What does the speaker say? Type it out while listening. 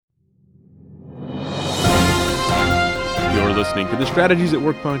listening to the Strategies at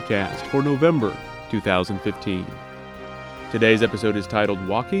Work podcast for November 2015. Today's episode is titled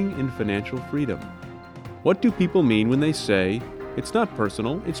Walking in Financial Freedom. What do people mean when they say, "It's not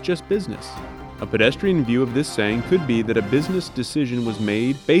personal, it's just business"? A pedestrian view of this saying could be that a business decision was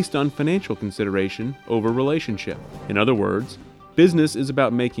made based on financial consideration over relationship. In other words, business is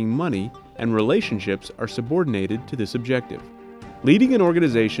about making money, and relationships are subordinated to this objective. Leading an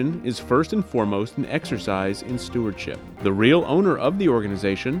organization is first and foremost an exercise in stewardship. The real owner of the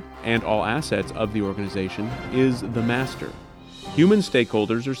organization and all assets of the organization is the master. Human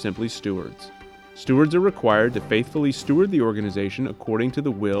stakeholders are simply stewards. Stewards are required to faithfully steward the organization according to the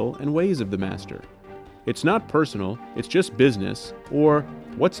will and ways of the master. It's not personal, it's just business, or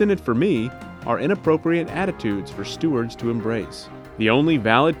what's in it for me, are inappropriate attitudes for stewards to embrace. The only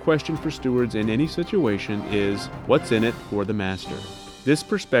valid question for stewards in any situation is, what's in it for the master? This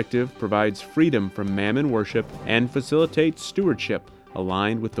perspective provides freedom from mammon worship and facilitates stewardship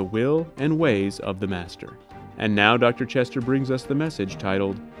aligned with the will and ways of the master. And now Dr. Chester brings us the message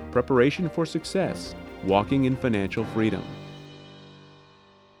titled, Preparation for Success, Walking in Financial Freedom.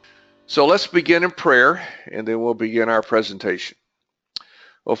 So let's begin in prayer, and then we'll begin our presentation.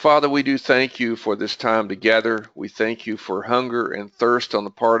 Well, Father, we do thank you for this time together. We thank you for hunger and thirst on the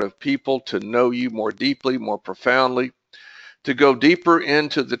part of people to know you more deeply, more profoundly, to go deeper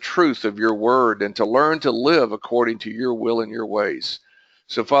into the truth of your word and to learn to live according to your will and your ways.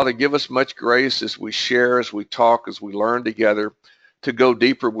 So, Father, give us much grace as we share, as we talk, as we learn together to go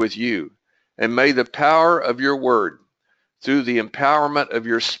deeper with you. And may the power of your word, through the empowerment of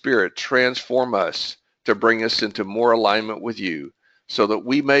your spirit, transform us to bring us into more alignment with you, so that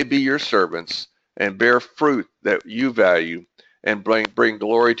we may be your servants and bear fruit that you value and bring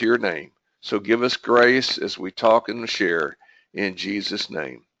glory to your name. So give us grace as we talk and share in Jesus'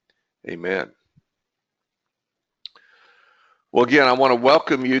 name. Amen. Well, again, I want to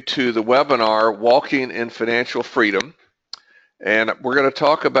welcome you to the webinar, Walking in Financial Freedom. And we're going to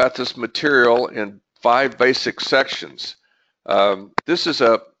talk about this material in 5 basic sections. This is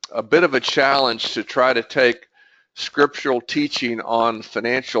a bit of a challenge to try to take scriptural teaching on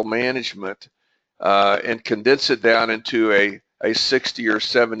financial management and condense it down into a 60 or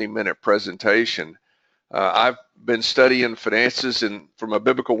 70 minute presentation. I've been studying finances from a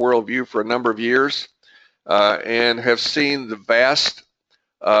biblical worldview for a number of years and have seen the vast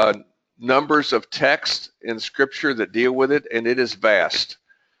numbers of texts in scripture that deal with it, and it is vast.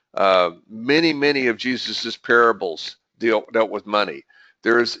 Many of Jesus's parables dealt with money.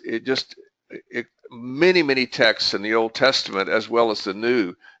 There's many texts in the Old Testament as well as the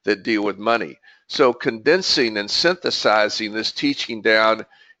New that deal with money. So condensing and synthesizing this teaching down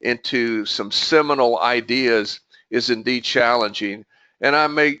into some seminal ideas is indeed challenging. And I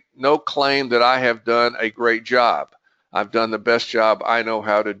make no claim that I have done a great job. I've done the best job I know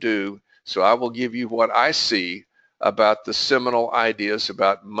how to do. So I will give you what I see about the seminal ideas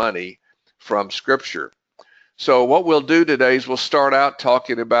about money from Scripture. So what we'll do today is we'll start out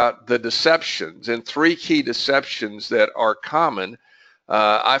talking about the deceptions, and 3 key deceptions that are common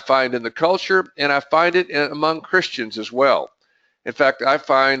I find in the culture, and I find it among Christians as well. In fact, I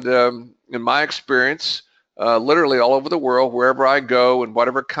find in my experience, literally all over the world, wherever I go and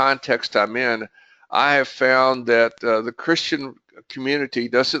whatever context I'm in, I have found that the Christian community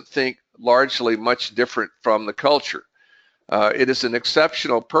doesn't think largely much different from the culture. It is an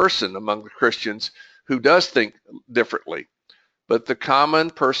exceptional person among the Christians who does think differently. But the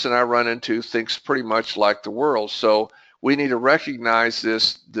common person I run into thinks pretty much like the world. So we need to recognize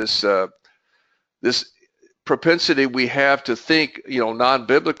this propensity we have to think,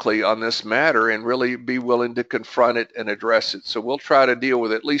 non-biblically on this matter and really be willing to confront it and address it. So we'll try to deal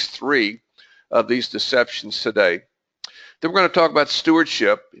with at least 3 of these deceptions today. Then we're going to talk about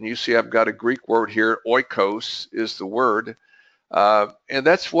stewardship. And you see I've got a Greek word here, oikos is the word. And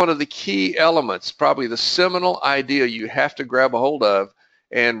that's one of the key elements, probably the seminal idea you have to grab a hold of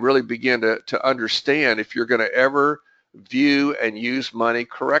and really begin to understand if you're going to ever view and use money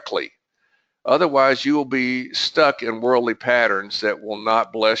correctly. Otherwise, you will be stuck in worldly patterns that will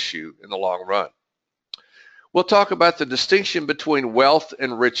not bless you in the long run. We'll talk about the distinction between wealth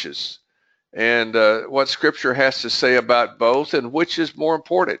and riches and what Scripture has to say about both and which is more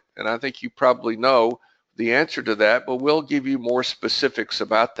important. And I think you probably know the answer to that, but we'll give you more specifics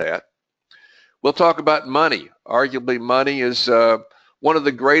about that. We'll talk about money. Arguably, money is one of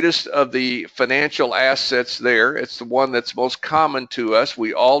the greatest of the financial assets there. It's the one that's most common to us.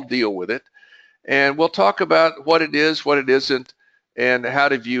 We all deal with it. And we'll talk about what it is, what it isn't, and how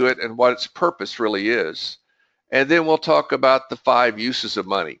to view it and what its purpose really is. And then we'll talk about the 5 uses of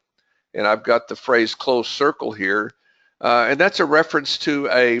money. And I've got the phrase closed circle here. And that's a reference to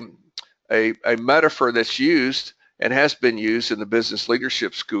a metaphor that's used and has been used in the business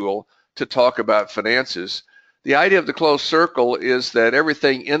leadership school to talk about finances. The idea of the closed circle is that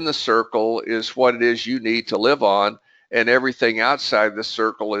everything in the circle is what it is you need to live on, and everything outside the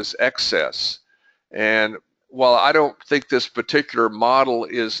circle is excess. And while I don't think this particular model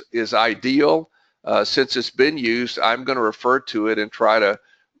is ideal, since it's been used, I'm going to refer to it and try to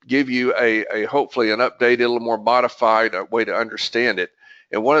give you a hopefully an updated, a little more modified way to understand it.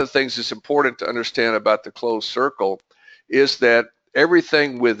 And one of the things that's important to understand about the closed circle is that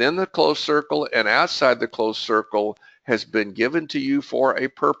everything within the closed circle and outside the closed circle has been given to you for a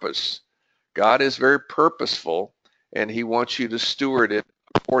purpose. God is very purposeful, and he wants you to steward it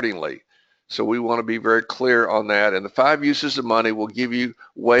accordingly. So we want to be very clear on that. And the 5 uses of money will give you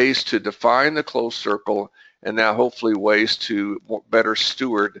ways to define the closed circle, and now hopefully ways to better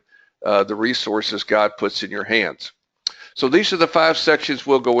steward the resources God puts in your hands. So these are the 5 sections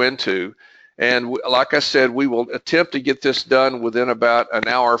we'll go into. And like I said, we will attempt to get this done within about an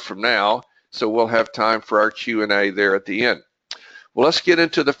hour from now. So we'll have time for our Q&A there at the end. Well, let's get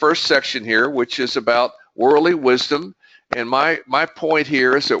into the first section here, which is about worldly wisdom. And my point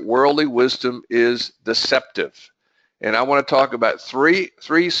here is that worldly wisdom is deceptive. And I want to talk about three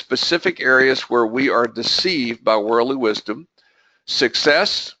specific areas where we are deceived by worldly wisdom: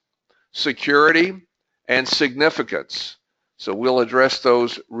 success, security, and significance. So we'll address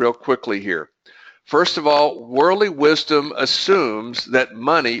those real quickly here. First of all, worldly wisdom assumes that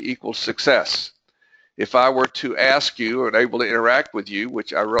money equals success. If I were to ask you and able to interact with you,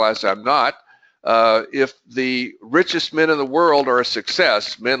 which I realize I'm not, if the richest men in the world are a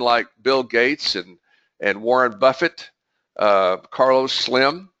success, men like Bill Gates and Warren Buffett, Carlos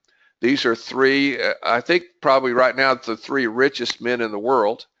Slim, these are 3, I think probably right now the 3 richest men in the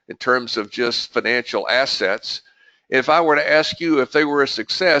world in terms of just financial assets. If I were to ask you if they were a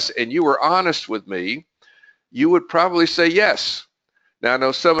success and you were honest with me, you would probably say yes. Now, I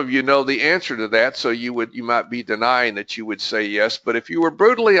know some of you know the answer to that, so you might be denying that you would say yes. But if you were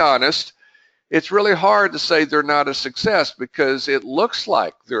brutally honest, it's really hard to say they're not a success, because it looks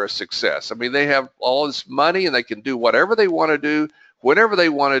like they're a success. I mean, they have all this money and they can do whatever they want to do, whenever they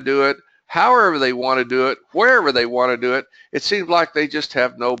want to do it, however they want to do it, wherever they want to do it. It seems like they just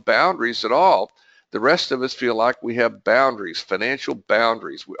have no boundaries at all. The rest of us feel like we have boundaries, financial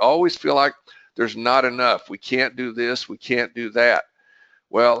boundaries. We always feel like there's not enough. We can't do this, we can't do that.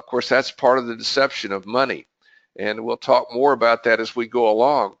 Well, of course, that's part of the deception of money. And we'll talk more about that as we go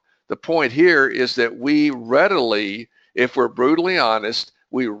along. The point here is that we readily, if we're brutally honest,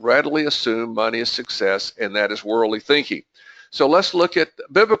 we readily assume money is success, and that is worldly thinking. So let's look at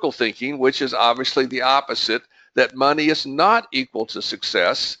biblical thinking, which is obviously the opposite, that money is not equal to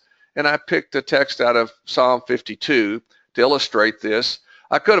success. And I picked a text out of Psalm 52 to illustrate this.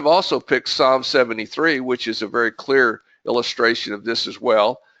 I could have also picked Psalm 73, which is a very clear illustration of this as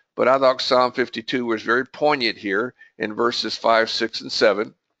well. But I thought Psalm 52 was very poignant here in verses 5, 6, and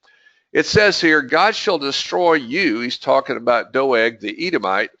 7. It says here, God shall destroy you, he's talking about Doeg the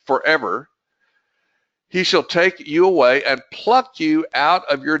Edomite, forever. He shall take you away and pluck you out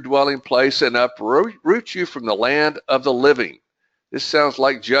of your dwelling place and uproot you from the land of the living. This sounds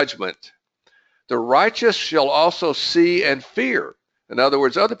like judgment. The righteous shall also see and fear. In other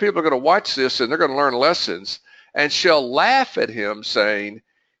words, other people are going to watch this and they're going to learn lessons, and shall laugh at him, saying,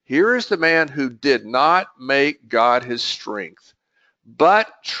 here is the man who did not make God his strength,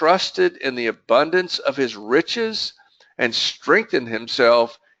 but trusted in the abundance of his riches and strengthened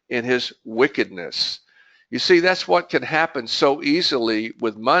himself in his wickedness. You see, that's what can happen so easily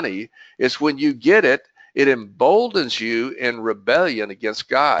with money, is when you get it, it emboldens you in rebellion against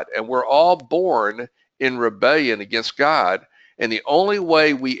God. And we're all born in rebellion against God. And the only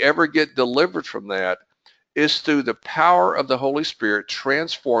way we ever get delivered from that is through the power of the Holy Spirit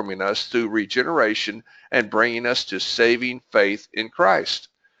transforming us through regeneration and bringing us to saving faith in Christ.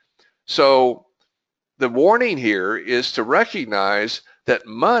 So the warning here is to recognize that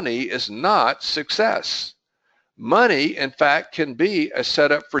money is not success. Money, in fact, can be a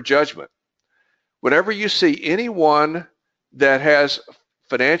setup for judgment. Whenever you see anyone that has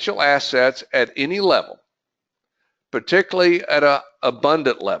financial assets at any level, particularly at an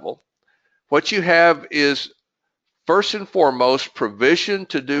abundant level, what you have is first and foremost provision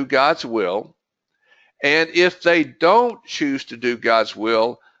to do God's will. And if they don't choose to do God's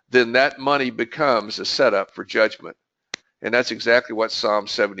will, then that money becomes a setup for judgment. And that's exactly what Psalm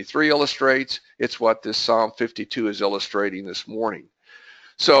 73 illustrates. It's what this Psalm 52 is illustrating this morning.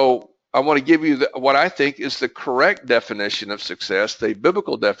 So I want to give you what I think is the correct definition of success, the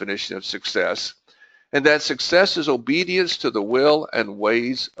biblical definition of success. and that success is obedience to the will and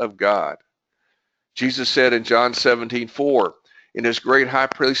ways of God. Jesus said in John 17:4, in his great high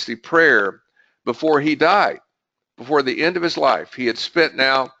priestly prayer before he died, before the end of his life, he had spent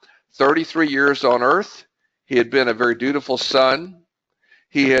now 33 years on earth. He had been a very dutiful son.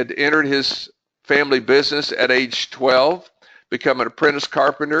 He had entered his family business at age 12, become an apprentice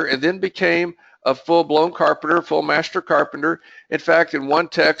carpenter, and then became a full-blown carpenter, full master carpenter. In fact, in one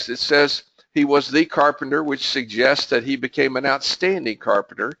text it says he was the carpenter, which suggests that he became an outstanding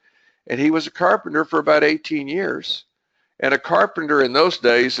carpenter. And he was a carpenter for about 18 years. And a carpenter in those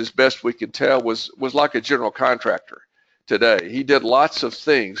days, as best we can tell, was like a general contractor today. He did lots of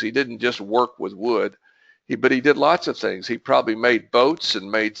things. He didn't just work with wood, but he did lots of things. He probably made boats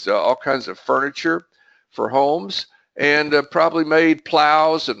and made all kinds of furniture for homes, and probably made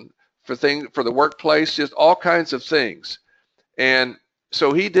plows and for the workplace, just all kinds of things. And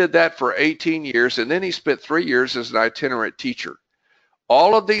so he did that for 18 years, and then he spent 3 years as an itinerant teacher.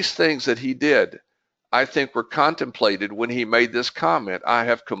 All of these things that he did, I think, were contemplated when he made this comment, I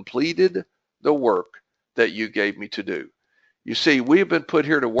have completed the work that you gave me to do. You see, we've been put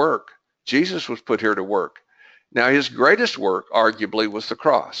here to work. Jesus was put here to work. Now, his greatest work, arguably, was the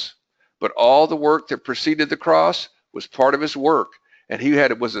cross. But all the work that preceded the cross was part of his work. And he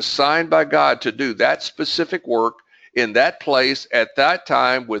was assigned by God to do that specific work in that place at that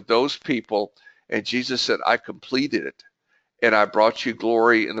time with those people. And Jesus said, I completed it. And I brought you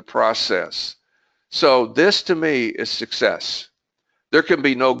glory in the process. So this to me is success. There can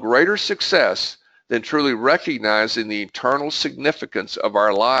be no greater success than truly recognizing the eternal significance of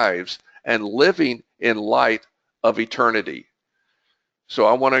our lives and living in light of eternity. So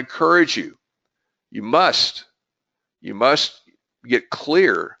I want to encourage you. You must get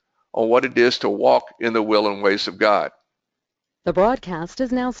clear on what it is to walk in the will and ways of God. The broadcast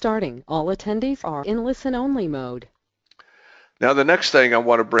is now starting. All attendees are in listen-only mode. Now, the next thing I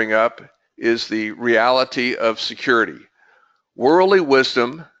want to bring up is the reality of security. Worldly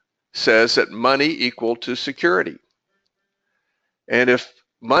wisdom says that money equals to security. And if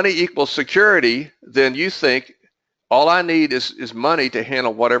money equals security, then you think all I need is money to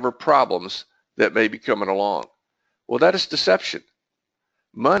handle whatever problems that may be coming along. Well, that is deception.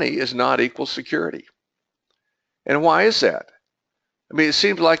 Money is not equal security. And why is that? I mean, it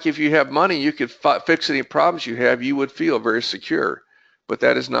seems like if you have money, you could fix any problems you have, you would feel very secure. But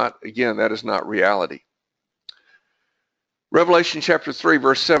that is not, again, that is not reality. Revelation chapter 3,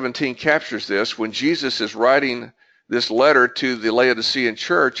 verse 17 captures this when Jesus is writing this letter to the Laodicean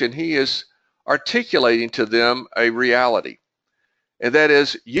church, and he is articulating to them a reality. And that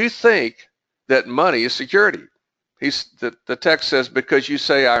is, you think that money is security. The text says, because you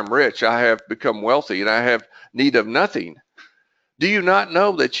say I'm rich, I have become wealthy, and I have need of nothing. Do you not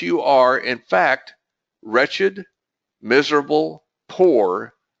know that you are, in fact, wretched, miserable,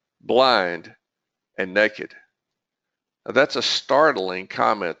 poor, blind, and naked? Now, that's a startling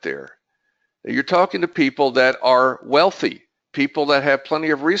comment there. You're talking to people that are wealthy, people that have plenty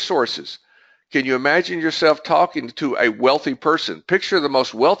of resources. Can you imagine yourself talking to a wealthy person? Picture the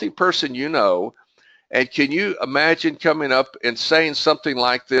most wealthy person you know, and can you imagine coming up and saying something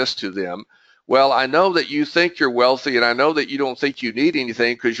like this to them? Well, I know that you think you're wealthy, and I know that you don't think you need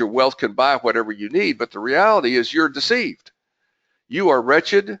anything because your wealth can buy whatever you need, but the reality is you're deceived. You are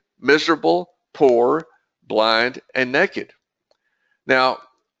wretched, miserable, poor, blind, and naked. Now,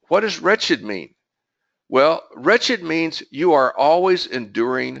 what does wretched mean? Well, wretched means you are always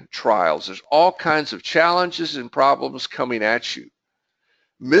enduring trials. There's all kinds of challenges and problems coming at you.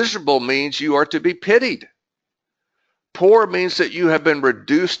 Miserable means you are to be pitied. Poor means that you have been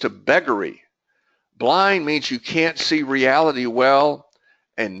reduced to beggary. Blind means you can't see reality well.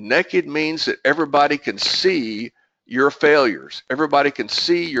 And naked means that everybody can see your failures. Everybody can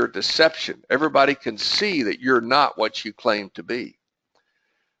see your deception. Everybody can see that you're not what you claim to be.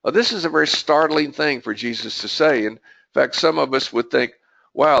 Well, this is a very startling thing for Jesus to say. In fact, some of us would think,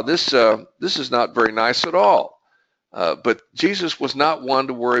 wow, this is not very nice at all. But Jesus was not one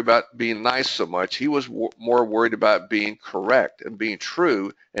to worry about being nice so much. He was more worried about being correct and being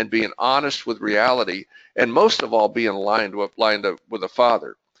true and being honest with reality, and most of all, being lined up with the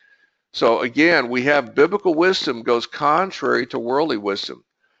Father. So again, we have biblical wisdom goes contrary to worldly wisdom.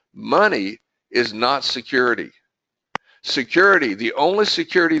 Money is not security. Security, the only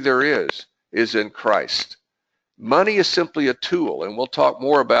security there is in Christ. Money is simply a tool, and we'll talk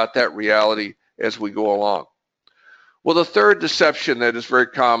more about that reality as we go along. Well, the third deception that is very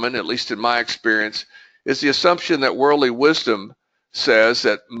common, at least in my experience, is the assumption that worldly wisdom says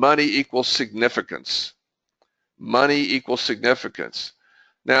that money equals significance. Money equals significance.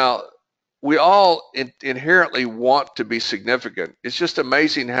 Now, we all inherently want to be significant. It's just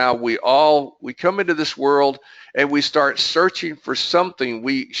amazing how we come into this world and we start searching for something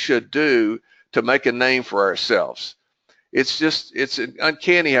we should do to make a name for ourselves. It's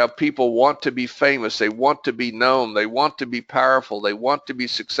uncanny how people want to be famous. They want to be known. They want to be powerful. They want to be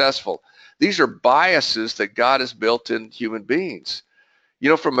successful. These are biases that God has built in human beings.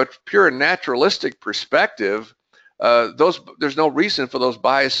 From a pure naturalistic perspective, there's no reason for those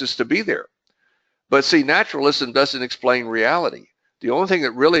biases to be there. But see, naturalism doesn't explain reality. The only thing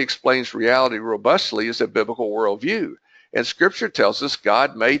that really explains reality robustly is a biblical worldview. And Scripture tells us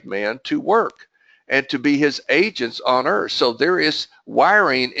God made man to work and to be his agents on earth. So there is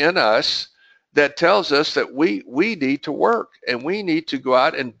wiring in us that tells us that we need to work and we need to go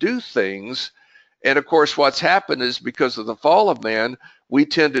out and do things. And of course, what's happened is because of the fall of man, we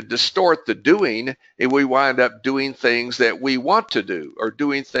tend to distort the doing, and we wind up doing things that we want to do or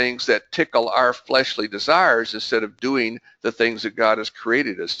doing things that tickle our fleshly desires instead of doing the things that God has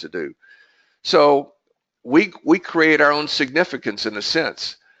created us to do. So we create our own significance in a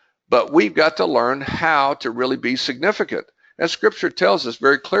sense, but we've got to learn how to really be significant. And Scripture tells us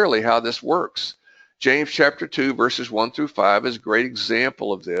very clearly how this works. James chapter 2, verses 1 through 5 is a great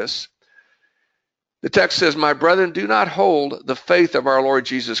example of this. The text says, "My brethren, do not hold the faith of our Lord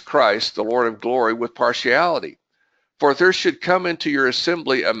Jesus Christ, the Lord of glory, with partiality. For if there should come into your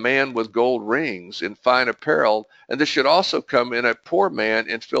assembly a man with gold rings in fine apparel, and there should also come in a poor man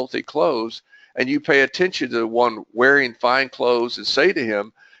in filthy clothes, and you pay attention to the one wearing fine clothes, and say to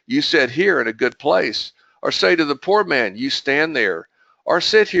him, you sit here in a good place, or say to the poor man, you stand there, or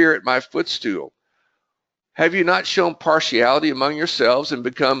sit here at my footstool. Have you not shown partiality among yourselves and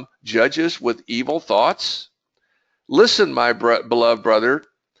become judges with evil thoughts? Listen, my beloved brother,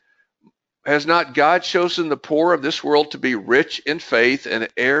 has not God chosen the poor of this world to be rich in faith and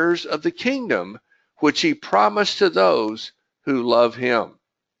heirs of the kingdom, which he promised to those who love him?"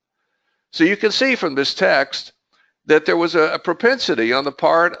 So you can see from this text that there was a propensity on the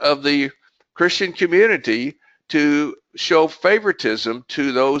part of the Christian community to show favoritism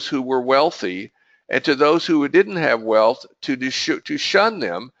to those who were wealthy, and to those who didn't have wealth to shun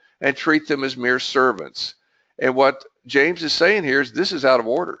them and treat them as mere servants. And what James is saying here is this is out of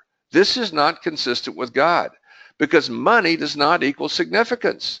order. This is not consistent with God, because money does not equal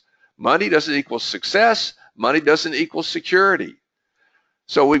significance. Money doesn't equal success. Money doesn't equal security.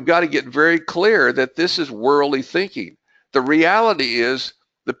 So we've got to get very clear that this is worldly thinking. The reality is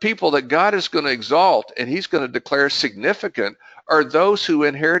the people that God is going to exalt and he's going to declare significant are those who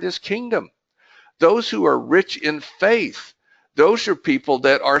inherit his kingdom. Those who are rich in faith, those are people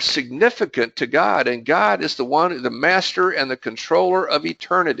that are significant to God, and God is the one, the master and the controller of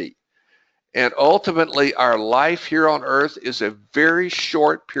eternity. And ultimately, our life here on earth is a very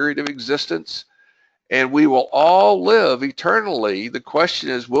short period of existence, and we will all live eternally. The question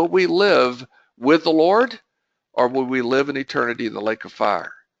is, will we live with the Lord, or will we live in eternity in the lake of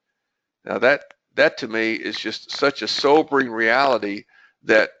fire? Now that to me is just such a sobering reality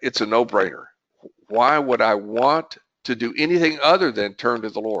that it's a no-brainer. Why would I want to do anything other than turn to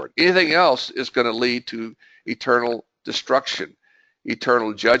the Lord? Anything else is going to lead to eternal destruction,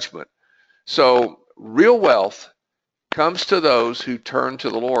 eternal judgment. So real wealth comes to those who turn to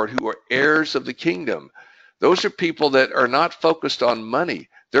the Lord, who are heirs of the kingdom. Those are people that are not focused on money.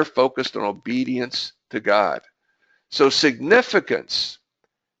 They're focused on obedience to God. So significance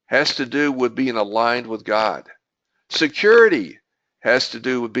has to do with being aligned with God. Security has to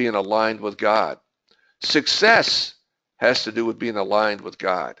do with being aligned with God. Success has to do with being aligned with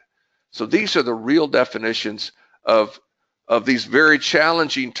God. So these are the real definitions of these very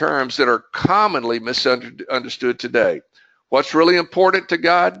challenging terms that are commonly misunderstood today. What's really important to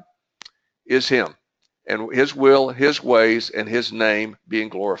God is him and his will, his ways, and his name being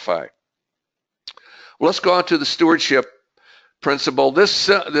glorified. Well, let's go on to the stewardship principle. This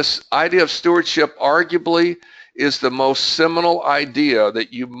idea of stewardship arguably is the most seminal idea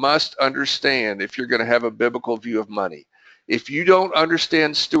that you must understand if you're going to have a biblical view of money. If you don't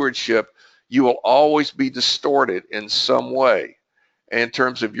understand stewardship, you will always be distorted in some way in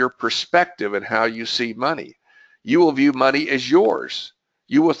terms of your perspective and how you see money. You will view money as yours.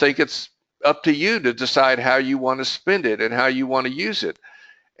 You will think it's up to you to decide how you want to spend it and how you want to use it.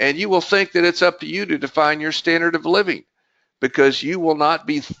 And you will think that it's up to you to define your standard of living, because you will not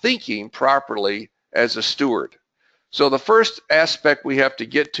be thinking properly as a steward. So the first aspect we have to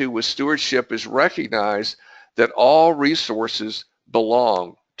get to with stewardship is recognize that all resources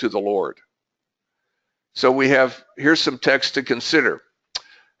belong to the Lord. So here's some text to consider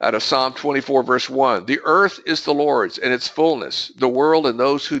out of Psalm 24, verse 1. The earth is the Lord's and its fullness, the world and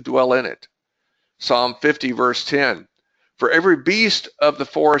those who dwell in it. Psalm 50 verse 10. For every beast of the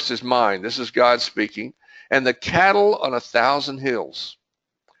forest is mine. This is God speaking. And the cattle on 1,000 hills.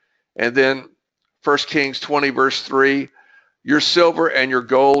 And then 1 Kings 20 verse 3. Your silver and your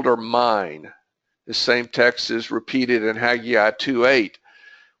gold are mine. The same text is repeated in Haggai 2:8,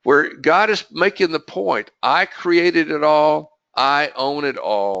 where God is making the point, I created it all, I own it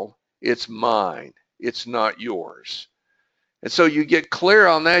all, it's mine, it's not yours. And so you get clear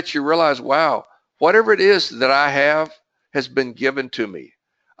on that, you realize, wow, whatever it is that I have has been given to me.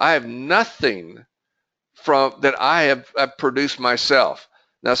 I have nothing from that I have produced myself.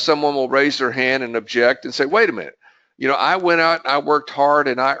 Now someone will raise their hand and object and say, wait a minute, I went out and I worked hard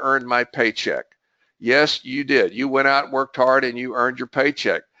and I earned my paycheck. Yes, you did. You went out and worked hard and you earned your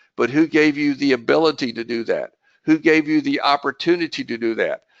paycheck. But who gave you the ability to do that? Who gave you the opportunity to do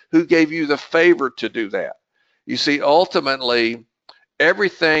that? Who gave you the favor to do that? You see, ultimately,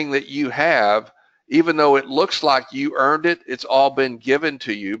 everything that you have, even though it looks like you earned it, it's all been given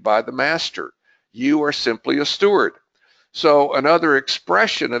to you by the master. You are simply a steward. So another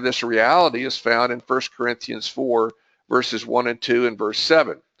expression of this reality is found in 1 Corinthians 4, verses 1 and 2 and verse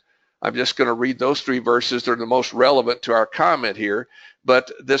 7. I'm just going to read those three verses. They're the most relevant to our comment here.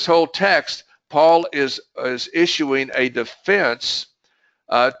 But this whole text, Paul is issuing a defense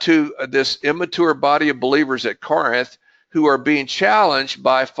to this immature body of believers at Corinth who are being challenged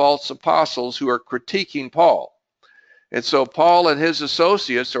by false apostles who are critiquing Paul. And so Paul and his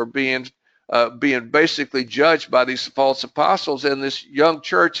associates are being basically judged by these false apostles, and this young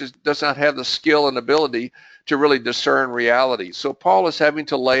church does not have the skill and ability to really discern reality. So Paul is having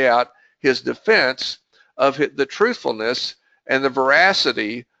to lay out his defense of the truthfulness and the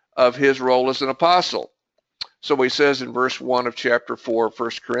veracity of his role as an apostle. So he says in verse 1 of chapter 4 of 1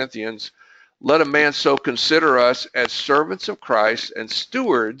 Corinthians, let a man so consider us as servants of Christ and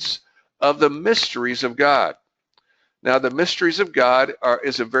stewards of the mysteries of God. Now, the mysteries of God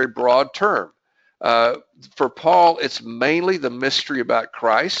is a very broad term. For Paul, it's mainly the mystery about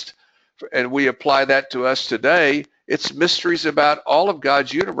Christ, and we apply that to us today. It's mysteries about all of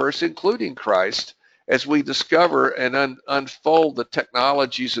God's universe, including Christ, as we discover and unfold the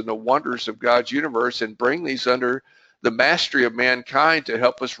technologies and the wonders of God's universe and bring these under the mastery of mankind to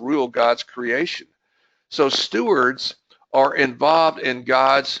help us rule God's creation. So stewards are involved in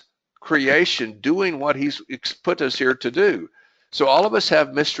God's creation, doing what he's put us here to do. So all of us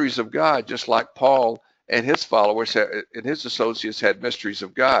have mysteries of God, just like Paul and his followers and his associates had mysteries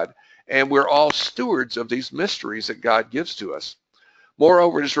of God. And we're all stewards of these mysteries that God gives to us.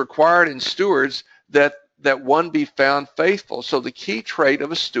 Moreover, it is required in stewards that one be found faithful. So the key trait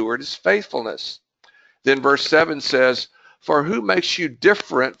of a steward is faithfulness. Then verse 7 says, for who makes you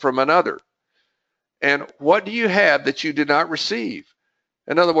different from another? And what do you have that you did not receive?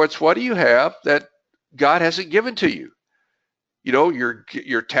 In other words, what do you have that God hasn't given to you?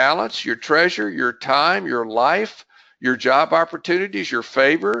 Your talents, your treasure, your time, your life, your job opportunities, your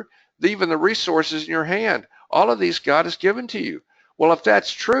favor, even the resources in your hand. All of these God has given to you. Well, if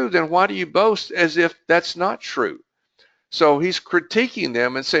that's true, then why do you boast as if that's not true? So he's critiquing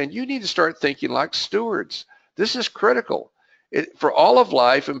them and saying, you need to start thinking like stewards. This is critical for all of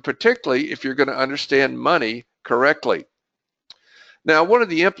life, and particularly if you're going to understand money correctly. Now, one of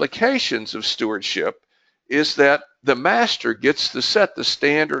the implications of stewardship is that the master gets to set the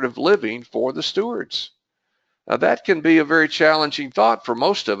standard of living for the stewards. Now, that can be a very challenging thought for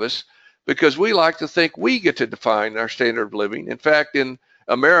most of us because we like to think we get to define our standard of living. In fact, in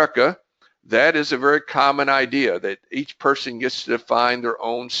America, that is a very common idea that each person gets to define their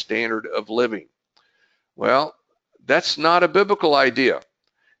own standard of living. Well, that's not a biblical idea.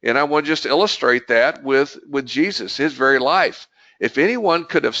 And I want to just illustrate that with Jesus, his very life. If anyone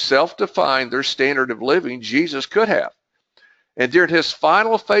could have self-defined their standard of living, Jesus could have. And during his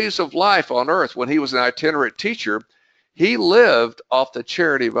final phase of life on earth, when he was an itinerant teacher, he lived off the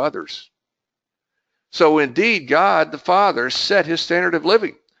charity of others. So indeed, God the Father set his standard of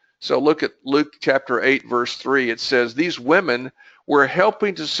living. So look at Luke chapter 8, verse 3. It says, these women were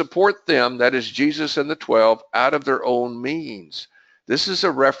helping to support them, that is Jesus and the 12, out of their own means. This is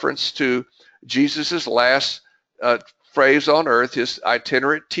a reference to Jesus's last phrase on earth, his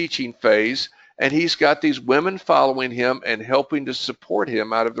itinerant teaching phase, and he's got these women following him and helping to support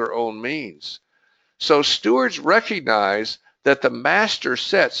him out of their own means. So stewards recognize that the master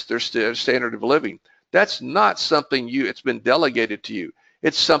sets their standard of living. That's not something it's been delegated to you.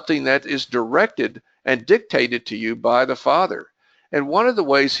 It's something that is directed and dictated to you by the Father. And one of the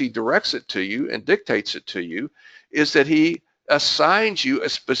ways he directs it to you and dictates it to you is that he assigns you a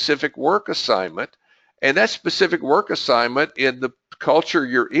specific work assignment. And that specific work assignment in the culture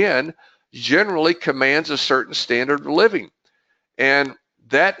you're in, generally commands a certain standard of living. And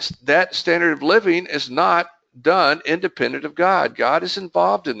that standard of living is not done independent of God. God is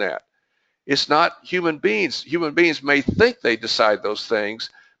involved in that. It's not human beings. Human beings may think they decide those things,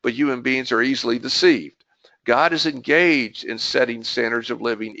 but human beings are easily deceived. God is engaged in setting standards of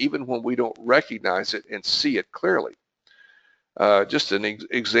living even when we don't recognize it and see it clearly. Just an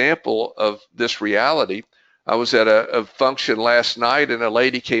example of this reality. I was at a function last night, and a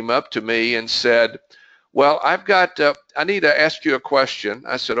lady came up to me and said, well, I need to ask you a question.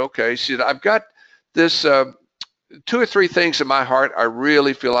 I said, okay. She said, I've got this 2 or 3 things in my heart I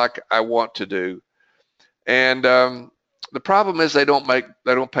really feel like I want to do. And the problem is they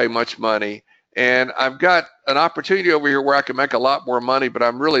don't pay much money. And I've got an opportunity over here where I can make a lot more money, but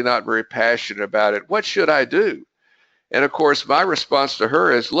I'm really not very passionate about it. What should I do? And of course, my response to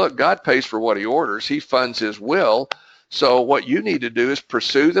her is, look, God pays for what he orders. He funds his will. So what you need to do is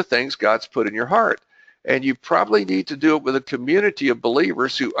pursue the things God's put in your heart. And you probably need to do it with a community of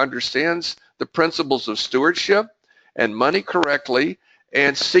believers who understands the principles of stewardship and money correctly,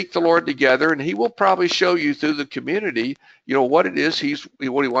 and seek the Lord together, and he will probably show you through the community, what it is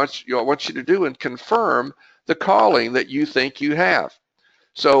what he wants you to do, and confirm the calling that you think you have.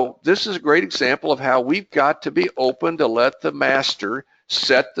 So this is a great example of how we've got to be open to let the master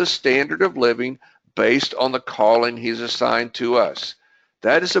set the standard of living based on the calling he's assigned to us.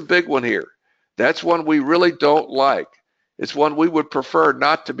 That is a big one here. That's one we really don't like. It's one we would prefer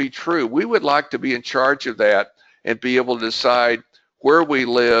not to be true. We would like to be in charge of that and be able to decide where we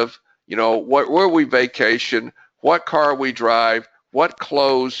live, where we vacation, what car we drive, what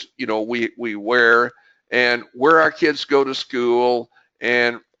clothes, we wear, and where our kids go to school,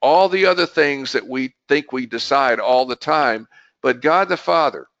 and all the other things that we think we decide all the time. But God the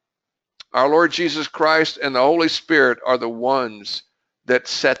Father, our Lord Jesus Christ, and the Holy Spirit are the ones that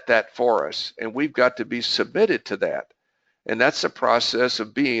set that for us, and we've got to be submitted to that. And that's the process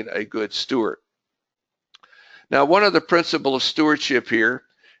of being a good steward. Now, one of the principles of stewardship here,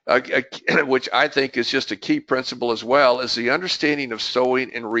 which I think is just a key principle as well, is the understanding of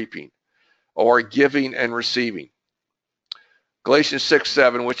sowing and reaping, or giving and receiving. Galatians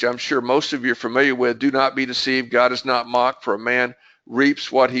 6:7, which I'm sure most of you are familiar with, do not be deceived, God is not mocked, for a man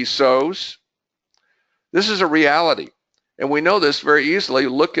reaps what he sows. This is a reality, and we know this very easily.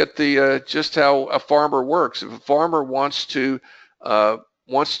 Look at the just how a farmer works. If a farmer wants to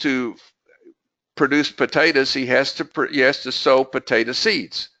produce potatoes, he has to sow potato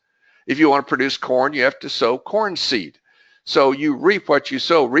seeds. If you want to produce corn, you have to sow corn seed. So you reap what you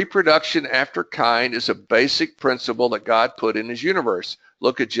sow. Reproduction after kind is a basic principle that God put in his universe.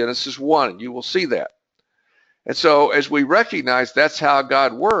 Look at Genesis 1, and you will see that. And so as we recognize that's how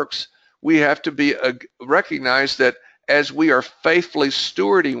God works, we have to recognize that as we are faithfully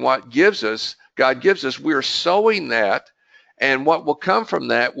stewarding what God gives us, we are sowing that, and what will come from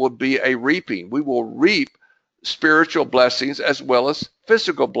that will be a reaping. We will reap spiritual blessings as well as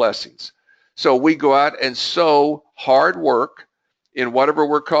physical blessings. So we go out and sow hard work in whatever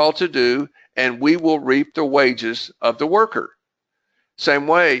we're called to do, and we will reap the wages of the worker. Same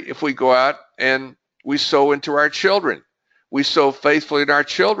way, if we go out and we sow into our children, we sow faithfully in our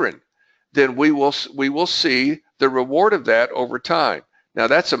children, then we will see the reward of that over time. Now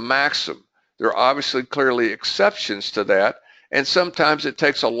that's a maxim. There are obviously clearly exceptions to that, and sometimes it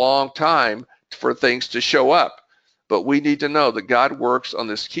takes a long time for things to show up. But we need to know that God works on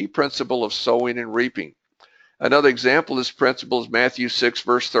this key principle of sowing and reaping. Another example of this principle is Matthew 6,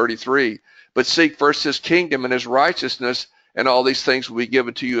 verse 33. But seek first his kingdom and his righteousness, and all these things will be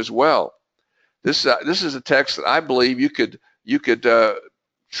given to you as well. This is a text that I believe you could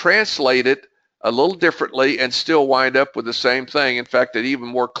translate it a little differently and still wind up with the same thing. In fact, an even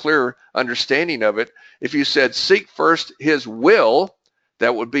more clear understanding of it. If you said seek first his will,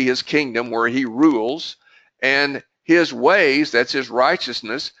 that would be his kingdom where he rules, and his ways, that's his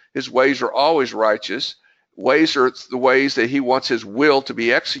righteousness. His ways are always righteous. Ways are the ways that he wants his will to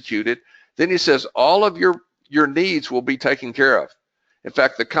be executed. Then he says all of your needs will be taken care of. In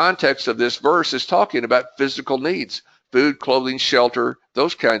fact, the context of this verse is talking about physical needs, food, clothing, shelter,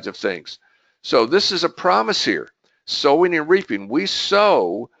 those kinds of things. So this is a promise here, sowing and reaping. We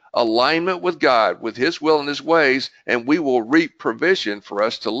sow alignment with God, with his will and his ways, and we will reap provision for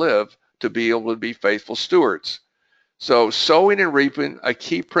us to live, to be able to be faithful stewards. So sowing and reaping, a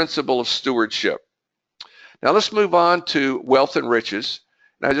key principle of stewardship. Now let's move on to wealth and riches.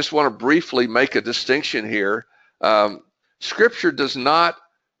 And I just want to briefly make a distinction here. Scripture does not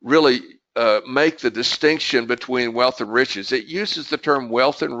really make the distinction between wealth and riches. It uses the term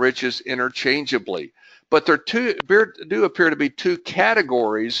wealth and riches interchangeably. But there do appear to be two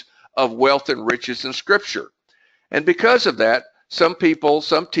categories of wealth and riches in Scripture. And because of that, some people,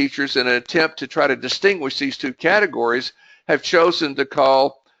 some teachers, in an attempt to try to distinguish these two categories, have chosen to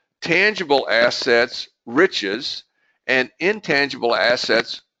call tangible assets riches and intangible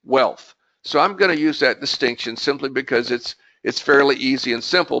assets wealth. So I'm going to use that distinction simply because it's fairly easy and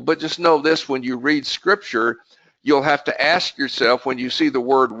simple. But just know this: when you read Scripture, you'll have to ask yourself, when you see the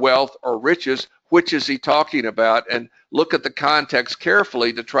word wealth or riches, which is he talking about? And look at the context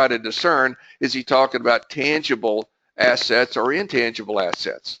carefully to try to discern, is he talking about tangible assets or intangible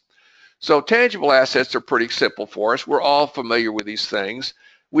assets? So tangible assets are pretty simple for us. We're all familiar with these things.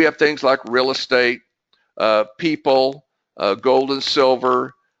 We have things like real estate, people, gold and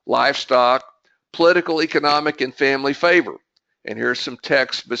silver, livestock, political, economic, and family favor. And here's some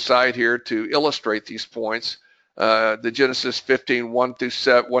text beside here to illustrate these points. The Genesis 15, 1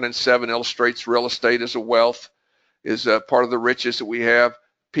 and 7 illustrates real estate as a wealth, is part of the riches that we have.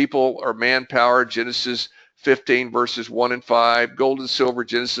 People or manpower, Genesis 15 verses 1 and 5. Gold and silver,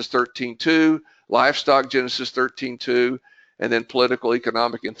 Genesis 13:2. Livestock, Genesis 13:2. And then political,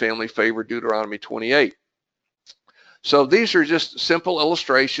 economic, and family favor, Deuteronomy 28. So these are just simple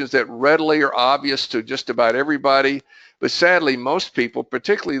illustrations that readily are obvious to just about everybody. But sadly, most people,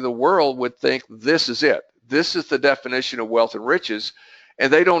 particularly the world, would think this is it. This is the definition of wealth and riches,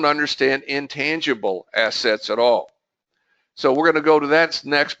 and they don't understand intangible assets at all. So we're going to go to that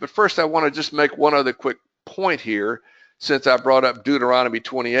next. But first, I want to just make one other quick point here, since I brought up Deuteronomy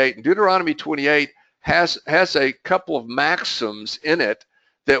 28. And Deuteronomy 28 has a couple of maxims in it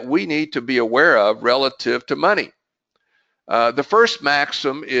that we need to be aware of relative to money. The first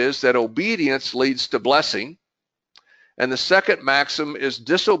maxim is that obedience leads to blessing, and the second maxim is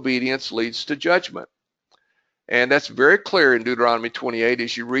disobedience leads to judgment. And that's very clear in Deuteronomy 28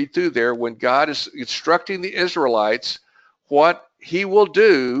 as you read through there, when God is instructing the Israelites what he will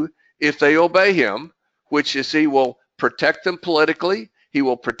do if they obey him, which is he will protect them politically, he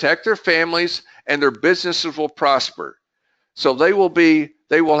will protect their families, and their businesses will prosper. So they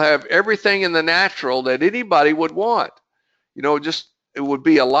will have everything in the natural that anybody would want. You know, it would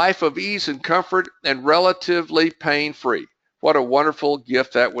be a life of ease and comfort and relatively pain-free. What a wonderful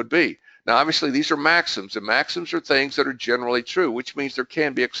gift that would be. Now, obviously, these are maxims, and maxims are things that are generally true, which means there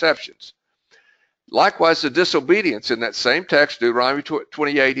can be exceptions. Likewise, the disobedience in that same text, Deuteronomy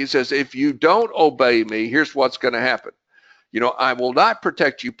 28, he says, if you don't obey me, here's what's going to happen. You know, I will not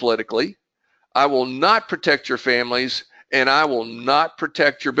protect you politically, I will not protect your families, and I will not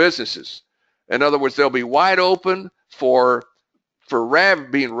protect your businesses. In other words, they'll be wide open for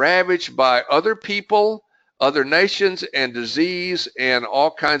being ravaged by other people, other nations, and disease, and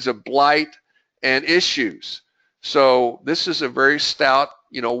all kinds of blight and issues. So this is a very stout,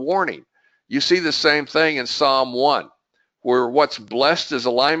 warning. You see the same thing in Psalm 1, where what's blessed is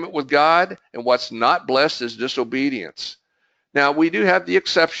alignment with God, and what's not blessed is disobedience. Now, we do have the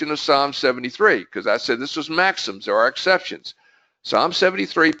exception of Psalm 73, because I said this was maxims. There are exceptions. Psalm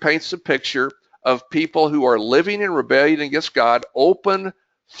 73 paints a picture of people who are living in rebellion against God, open,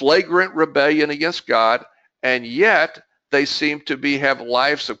 flagrant rebellion against God, and yet they seem to have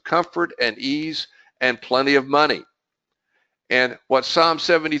lives of comfort and ease and plenty of money. And what Psalm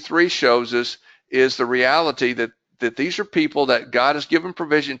 73 shows us is the reality that these are people that God has given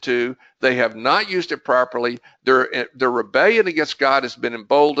provision to. They have not used it properly. Their rebellion against God has been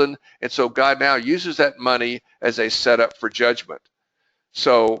emboldened, and so God now uses that money as a setup for judgment.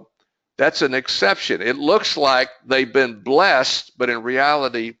 So that's an exception. It looks like they've been blessed, but in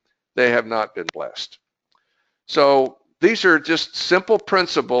reality, they have not been blessed. So these are just simple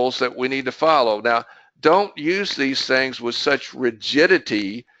principles that we need to follow. Now, don't use these things with such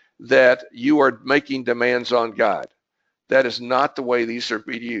rigidity that you are making demands on God. That is not the way these are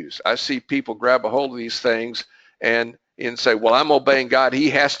being used. I see people grab a hold of these things and say, well, I'm obeying God, he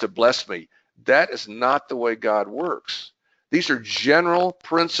has to bless me. That is not the way God works. These are general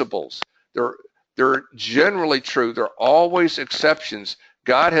principles. They're generally true. There are always exceptions.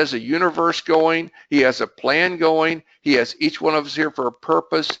 God has a universe going. He has a plan going. He has each one of us here for a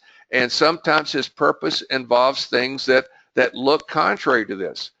purpose, and sometimes his purpose involves things that look contrary to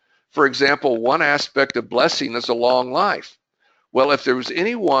this. For example, one aspect of blessing is a long life. Well, if there was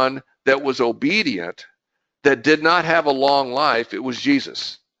anyone that was obedient that did not have a long life, it was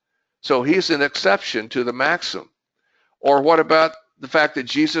Jesus. So he's an exception to the maxim. Or what about the fact that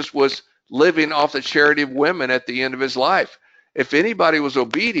Jesus was living off the charity of women at the end of his life? If anybody was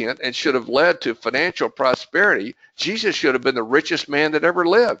obedient and should have led to financial prosperity, Jesus should have been the richest man that ever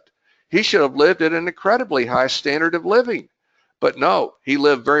lived. He should have lived at an incredibly high standard of living. But no, he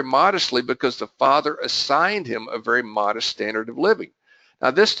lived very modestly because the Father assigned him a very modest standard of living.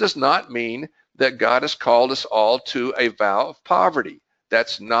 Now, this does not mean that God has called us all to a vow of poverty.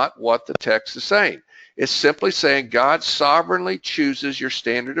 That's not what the text is saying. It's simply saying God sovereignly chooses your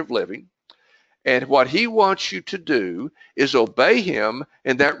standard of living, and what he wants you to do is obey him,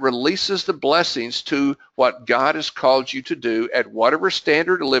 and that releases the blessings to what God has called you to do at whatever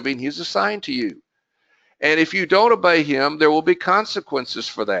standard of living he's assigned to you. And if you don't obey him, there will be consequences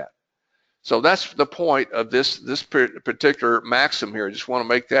for that. So that's the point of this particular maxim here. I just want to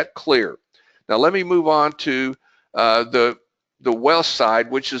make that clear. Now let me move on to the wealth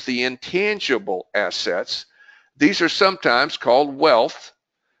side, which is the intangible assets. These are sometimes called wealth,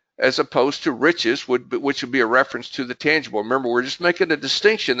 as opposed to riches, which would be a reference to the tangible. Remember, we're just making a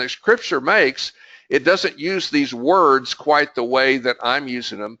distinction that Scripture makes. It doesn't use these words quite the way that I'm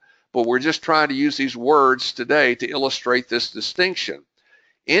using them, but we're just trying to use these words today to illustrate this distinction.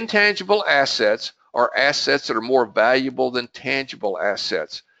 Intangible assets are assets that are more valuable than tangible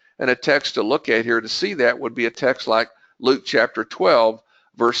assets. And a text to look at here to see that would be a text like Luke chapter 12,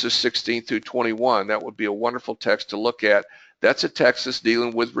 verses 16 through 21. That would be a wonderful text to look at. That's a text that's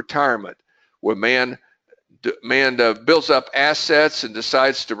dealing with retirement, where man builds up assets and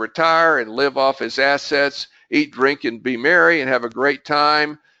decides to retire and live off his assets, eat, drink, and be merry and have a great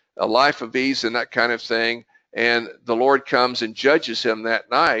time, a life of ease and that kind of thing. And the Lord comes and judges him that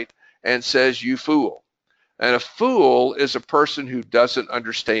night and says, "You fool." And a fool is a person who doesn't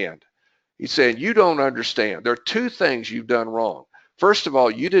understand. He's saying, you don't understand. There are two things you've done wrong. First of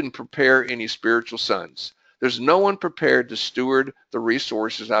all, you didn't prepare any spiritual sons. There's no one prepared to steward the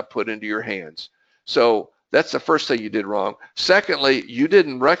resources I put into your hands. So that's the first thing you did wrong. Secondly, you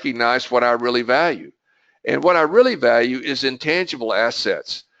didn't recognize what I really value. And what I really value is intangible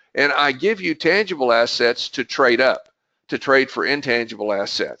assets. And I give you tangible assets to trade up, to trade for intangible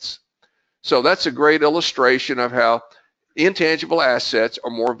assets. So that's a great illustration of how intangible assets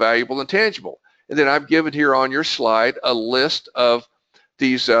are more valuable than tangible. And then I've given here on your slide a list of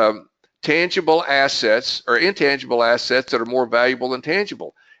these tangible assets or intangible assets that are more valuable than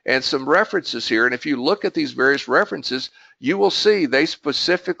tangible, and some references here. And if you look at these various references, you will see they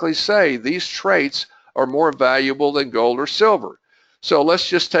specifically say these traits are more valuable than gold or silver. So let's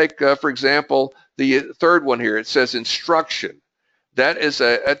just take, for example, the third one here. It says instruction. That is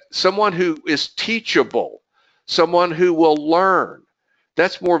someone who is teachable, someone who will learn.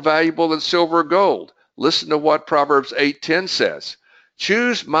 That's more valuable than silver or gold. Listen to what Proverbs 8:10 says.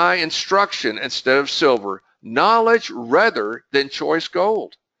 Choose my instruction instead of silver, knowledge rather than choice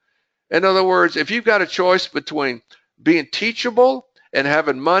gold. In other words, if you've got a choice between being teachable and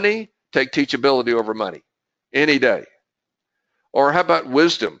having money, take teachability over money any day. Or how about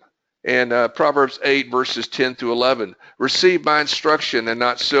wisdom? And Proverbs 8, verses 10 through 11. Receive my instruction and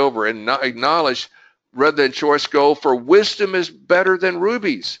not silver, and not acknowledge rather than choice gold, for wisdom is better than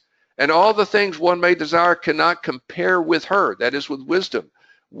rubies. And all the things one may desire cannot compare with her. That is with wisdom.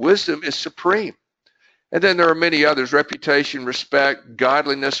 Wisdom is supreme. And then there are many others: reputation, respect,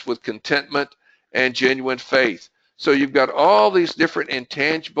 godliness with contentment, and genuine faith. So you've got all these different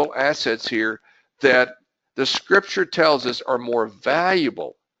intangible assets here that the Scripture tells us are more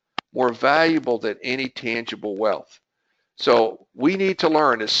valuable than any tangible wealth. So we need to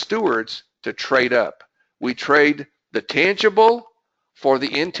learn as stewards to trade up. We trade the tangible for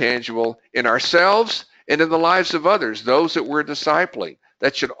the intangible in ourselves and in the lives of others, those that we're discipling.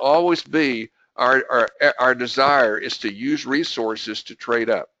 That should always be our desire, is to use resources to trade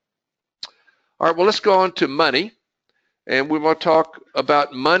up. All right, well, let's go on to money. And we want to talk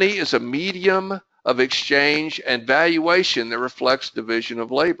about money as a medium of exchange and valuation that reflects division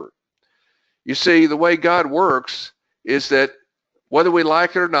of labor. You see, the way God works is that whether we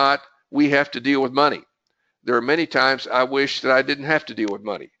like it or not, we have to deal with money. There are many times I wish that I didn't have to deal with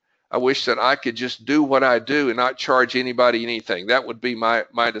money. I wish that I could just do what I do and not charge anybody anything. That would be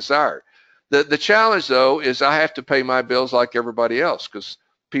my desire. The challenge, though, is I have to pay my bills like everybody else, because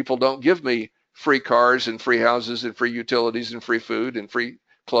people don't give me free cars and free houses and free utilities and free food and free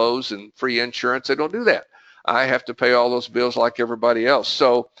clothes and free insurance. They don't do that. I have to pay all those bills like everybody else.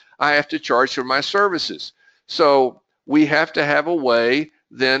 So I have to charge for my services. So we have to have a way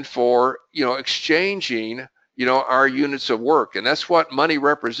then for, exchanging, our units of work. And that's what money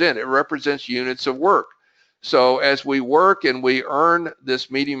represents. It represents units of work. So as we work and we earn this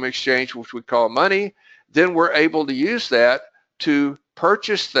medium exchange, which we call money, then we're able to use that to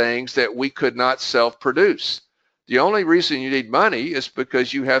purchase things that we could not self-produce. The only reason you need money is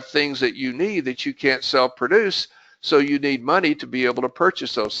because you have things that you need that you can't self-produce, so you need money to be able to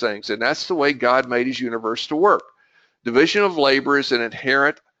purchase those things. And that's the way God made his universe to work. Division of labor is an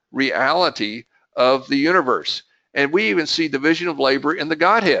inherent reality of the universe. And we even see division of labor in the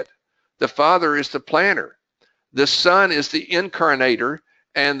Godhead. The Father is the planner. The Son is the incarnator,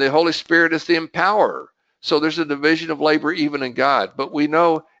 and the Holy Spirit is the empowerer. So there's a division of labor even in God. But we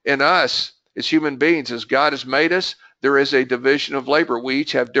know in us, as human beings, as God has made us, there is a division of labor. We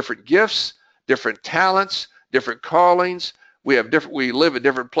each have different gifts, different talents, different callings. We live at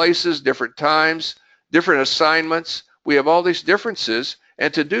different places, different times, different assignments. We have all these differences.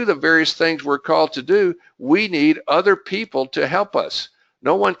 And to do the various things we're called to do, we need other people to help us.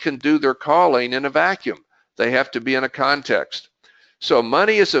 No one can do their calling in a vacuum. They have to be in a context. So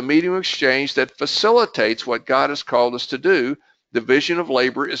money is a medium of exchange that facilitates what God has called us to do. Division of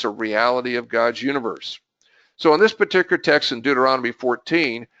labor is a reality of God's universe. So in this particular text in Deuteronomy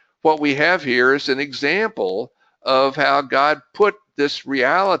 14, what we have here is an example of how God put this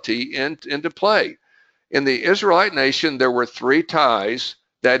reality into play. In the Israelite nation, there were 3 tithes.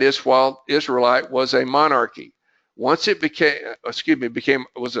 That is, while Israelite was a monarchy. Once it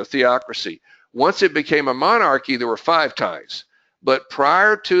was a theocracy. Once it became a monarchy, there were 5 tithes. But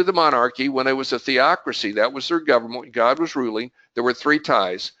prior to the monarchy, when it was a theocracy, that was their government, when God was ruling, there were 3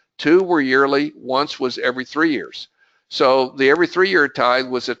 tithes. 2 were yearly, once was every 3 years. So the every 3-year tithe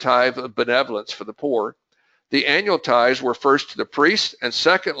was a tithe of benevolence for the poor. The annual tithes were first to the priest, and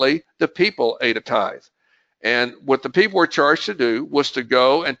secondly, the people ate a tithe. And what the people were charged to do was to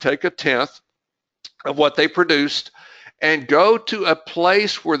go and take a tenth of what they produced and go to a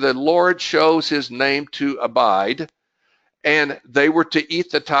place where the Lord shows his name to abide, and they were to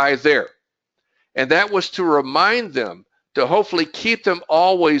eat the tithe there. And that was to remind them, to hopefully keep them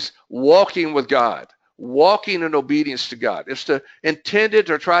always walking with God, walking in obedience to God. It's intended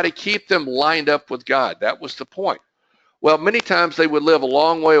to try to keep them lined up with God. That was the point. Well, many times they would live a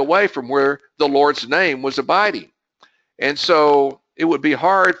long way away from where the Lord's name was abiding. And so it would be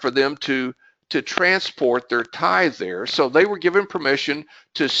hard for them to transport their tithe there. So they were given permission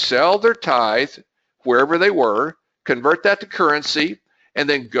to sell their tithe wherever they were, convert that to currency, and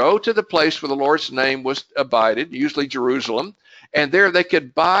then go to the place where the Lord's name was abided, usually Jerusalem, and there they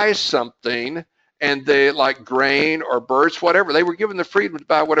could buy something, and they, like grain or birds, whatever. They were given the freedom to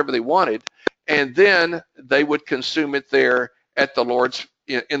buy whatever they wanted, and then they would consume it there at the Lord's,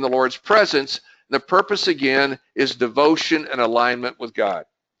 in the Lord's presence. The purpose, again, is devotion and alignment with God.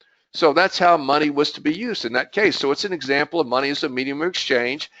 So that's how money was to be used in that case. So it's an example of money as a medium of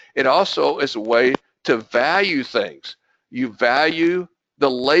exchange. It also is a way to value things. You value the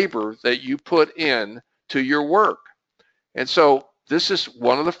labor that you put in to your work. And so this is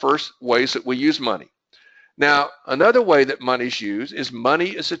one of the first ways that we use money. Now, another way that money is used is money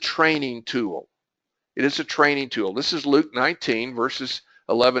is a training tool. It is a training tool. This is Luke 19, verses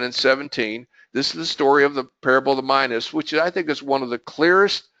 11 and 17. This is the story of the parable of the minas, which I think is one of the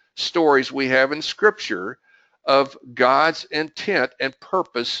clearest stories we have in Scripture of God's intent and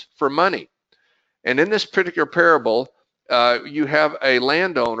purpose for money. And in this particular parable, you have a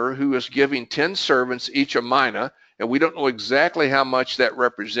landowner who is giving 10 servants each a mina, and we don't know exactly how much that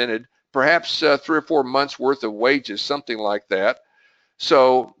represented, perhaps 3 or 4 months worth of wages, something like that.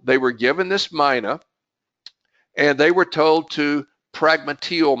 So they were given this mina, and they were told to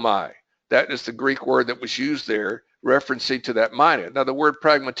pragmatiomai. That is the Greek word that was used there, referencing to that mina. Now the word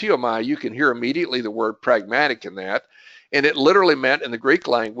pragmatiomai, you can hear immediately the word pragmatic in that, and it literally meant, in the Greek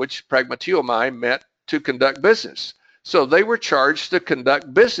language, pragmatiomai meant to conduct business. So they were charged to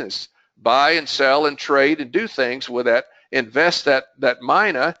conduct business, buy and sell and trade and do things with that, invest that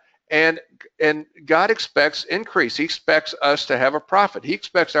mina, and God expects increase. He expects us to have a profit. He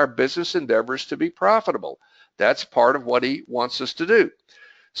expects our business endeavors to be profitable. That's part of what he wants us to do.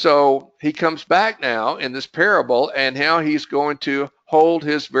 So he comes back now in this parable, and how he's going to hold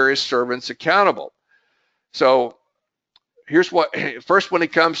his various servants accountable. So here's what, first when he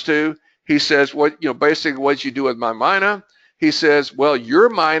comes to, he says, basically what did you do with my mina? He says, well, your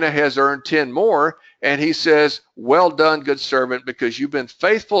mina has earned 10 more. And he says, well done, good servant, because you've been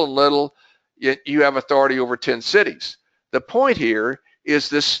faithful in little, yet you have authority over 10 cities. The point here is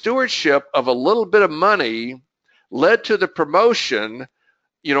the stewardship of a little bit of money led to the promotion,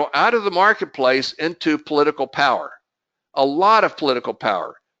 out of the marketplace into political power. A lot of political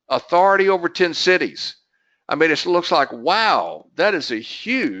power, authority over 10 cities. I mean, it looks like, wow, that is a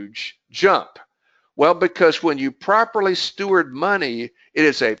huge jump. Well, because when you properly steward money, it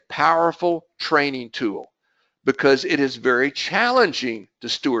is a powerful training tool, because it is very challenging to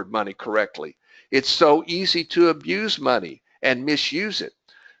steward money correctly. It's so easy to abuse money and misuse it.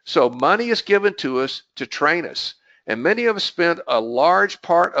 So money is given to us to train us. And many of us spend a large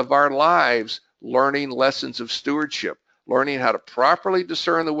part of our lives learning lessons of stewardship, learning how to properly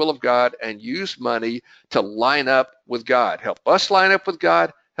discern the will of God and use money to line up with God. Help us line up with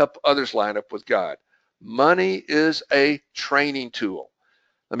God, help others line up with God. Money is a training tool.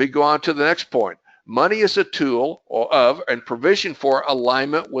 Let me go on to the next point. Money is a tool of and provision for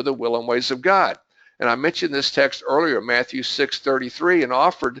alignment with the will and ways of God. And I mentioned this text earlier, Matthew 6:33, and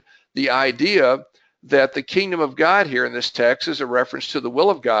offered the idea that the kingdom of God here in this text is a reference to the will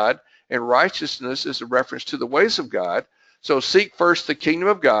of God, and righteousness is a reference to the ways of God. So seek first the kingdom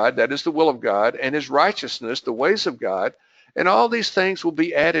of God, that is the will of God, and his righteousness, the ways of God, and all these things will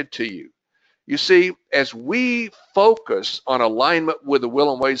be added to you. You see, as we focus on alignment with the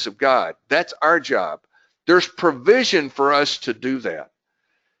will and ways of God, that's our job. There's provision for us to do that.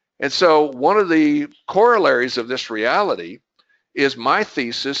 And so one of the corollaries of this reality is my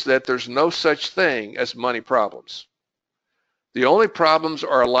thesis that there's no such thing as money problems. The only problems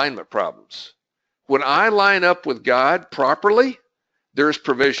are alignment problems. When I line up with God properly, there's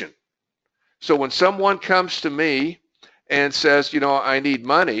provision. So when someone comes to me and says, I need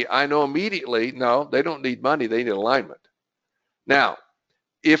money, I know immediately, no, they don't need money, they need alignment. Now,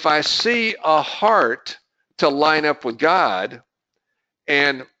 if I see a heart to line up with God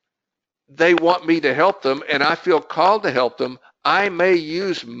and they want me to help them and I feel called to help them, I may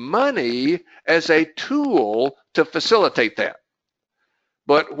use money as a tool to facilitate that.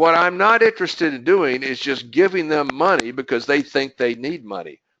 But what I'm not interested in doing is just giving them money because they think they need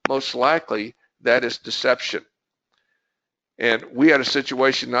money. Most likely, that is deception. And we had a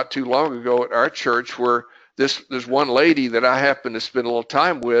situation not too long ago at our church where this one lady that I happened to spend a little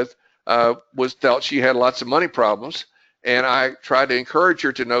time with felt she had lots of money problems. And I tried to encourage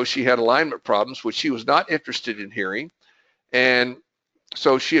her to know she had alignment problems, which she was not interested in hearing. And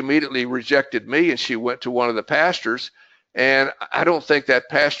so she immediately rejected me and she went to one of the pastors. And I don't think that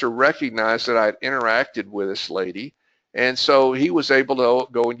pastor recognized that I had interacted with this lady. And so he was able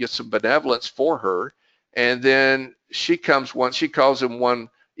to go and get some benevolence for her. And then she calls him one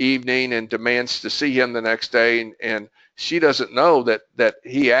evening and demands to see him the next day. And she doesn't know that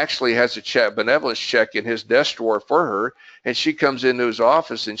he actually has a benevolence check in his desk drawer for her. And she comes into his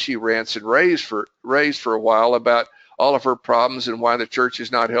office and she rants and raves for a while about all of her problems and why the church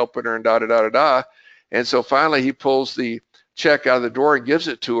is not helping her and da-da-da-da-da. And so finally he pulls the check out of the drawer and gives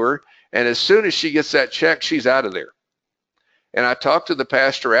it to her. And as soon as she gets that check, she's out of there. And I talked to the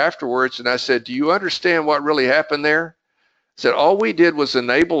pastor afterwards and I said, do you understand what really happened there? I said, all we did was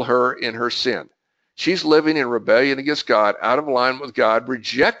enable her in her sin. She's living in rebellion against God, out of alignment with God,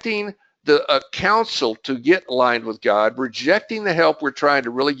 rejecting the counsel to get aligned with God, rejecting the help we're trying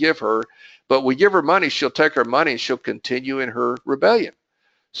to really give her. But we give her money, she'll take our money and she'll continue in her rebellion.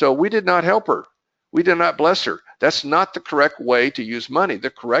 So we did not help her. We did not bless her. That's not the correct way to use money. The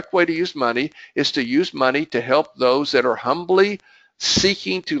correct way to use money is to use money to help those that are humbly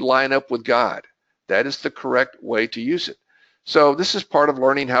seeking to line up with God. That is the correct way to use it. So this is part of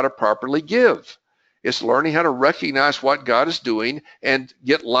learning how to properly give. It's learning how to recognize what God is doing and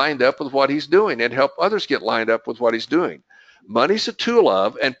get lined up with what he's doing and help others get lined up with what he's doing. Money's a tool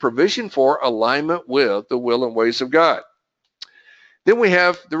of and provision for alignment with the will and ways of God. Then we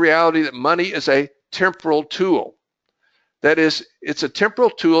have the reality that money is a temporal tool. That is, it's a temporal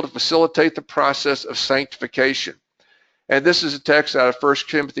tool to facilitate the process of sanctification. And this is a text out of 1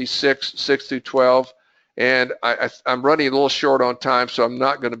 Timothy 6 through 12. And I'm running a little short on time, so I'm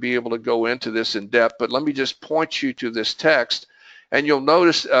not going to be able to go into this in depth. But let me just point you to this text. And you'll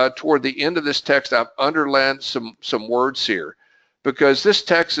notice toward the end of this text, I've underlined some words here. Because this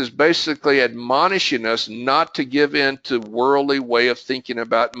text is basically admonishing us not to give in to worldly way of thinking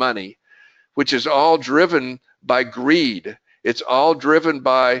about money, which is all driven by greed. It's all driven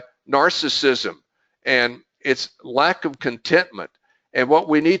by narcissism and its lack of contentment. And what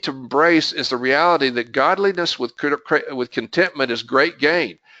we need to embrace is the reality that godliness with contentment is great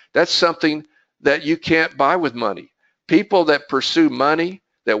gain. That's something that you can't buy with money. People that pursue money,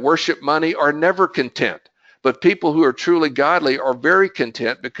 that worship money, are never content. But people who are truly godly are very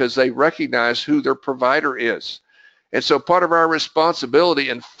content because they recognize who their provider is. And so part of our responsibility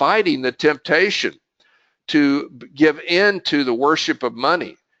in fighting the temptation to give in to the worship of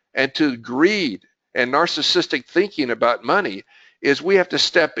money and to greed and narcissistic thinking about money is we have to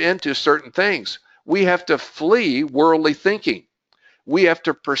step into certain things. We have to flee worldly thinking. We have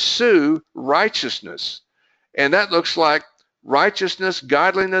to pursue righteousness. And that looks like righteousness,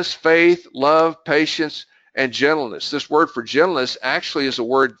 godliness, faith, love, patience, and gentleness. This word for gentleness actually is a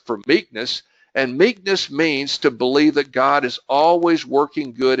word for meekness. And meekness means to believe that God is always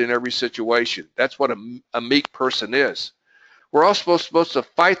working good in every situation. That's what a meek person is. We're all supposed to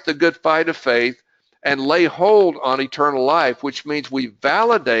fight the good fight of faith, and lay hold on eternal life, which means we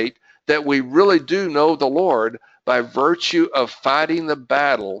validate that we really do know the Lord by virtue of fighting the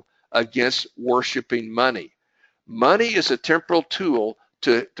battle against worshiping money. Money is a temporal tool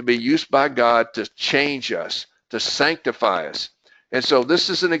to be used by God to change us, to sanctify us. And so this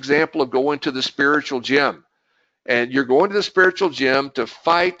is an example of going to the spiritual gym. And you're going to the spiritual gym to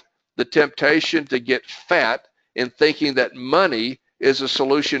fight the temptation to get fat in thinking that money is a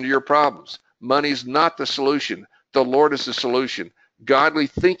solution to your problems. Money is not the solution. The Lord is the solution. Godly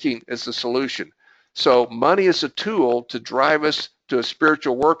thinking is the solution. So money is a tool to drive us to a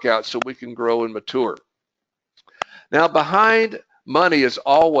spiritual workout so we can grow and mature. Now, behind money is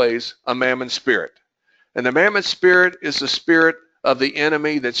always a mammon spirit. And the mammon spirit is the spirit of the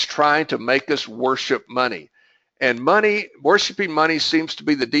enemy that's trying to make us worship money. And worshiping money seems to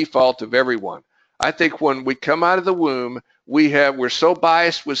be the default of everyone. I think when we come out of the womb, we're so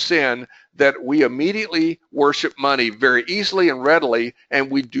biased with sin that we immediately worship money very easily and readily, and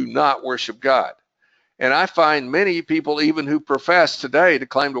we do not worship God. And I find many people, even who profess today to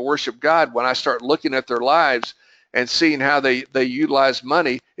claim to worship God, when I start looking at their lives and seeing how they utilize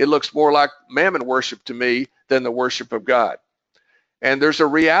money, it looks more like mammon worship to me than the worship of God. And there's a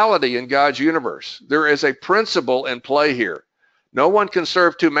reality in God's universe. There is a principle in play here. No one can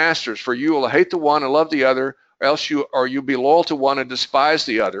serve two masters, for you will hate the one and love the other, or else you'll be loyal to one and despise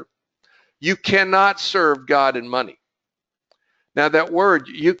the other. You cannot serve God and money. Now that word,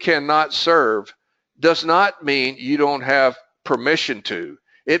 you cannot serve, does not mean you don't have permission to.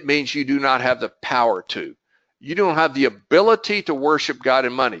 It means you do not have the power to. You don't have the ability to worship God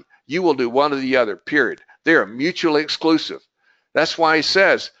and money. You will do one or the other, period. They are mutually exclusive. That's why he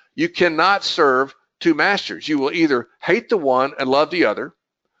says you cannot serve two masters. You will either hate the one and love the other,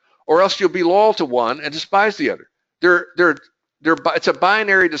 or else you'll be loyal to one and despise the other. It's a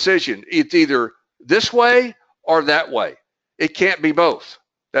binary decision. It's either this way or that way. It can't be both.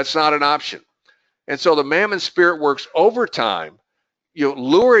 That's not an option. And so the mammon spirit works overtime,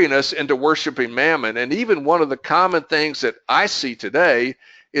 luring us into worshiping mammon. And even one of the common things that I see today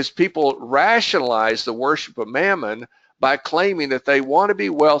is people rationalize the worship of mammon by claiming that they want to be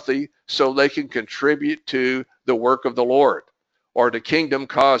wealthy so they can contribute to the work of the Lord or to kingdom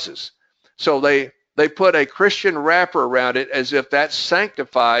causes. So they put a Christian wrapper around it as if that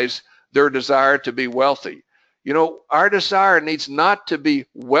sanctifies their desire to be wealthy. Our desire needs not to be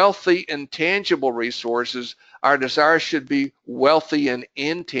wealthy in tangible resources. Our desire should be wealthy in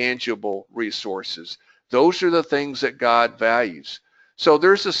intangible resources. Those are the things that God values. So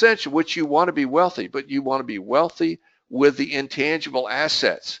there's a sense in which you want to be wealthy, but you want to be wealthy with the intangible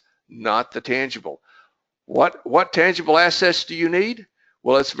assets, not the tangible. What tangible assets do you need?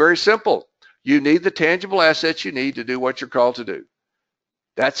 Well, it's very simple. You need the tangible assets you need to do what you're called to do.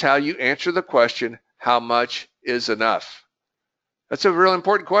 That's how you answer the question, how much is enough? That's a real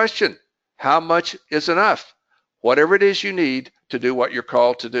important question. How much is enough? Whatever it is you need to do what you're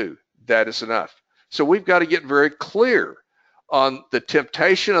called to do, that is enough. So we've got to get very clear on the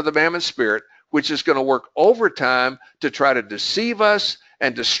temptation of the mammon spirit, which is going to work overtime to try to deceive us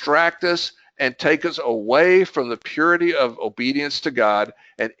and distract us and take us away from the purity of obedience to God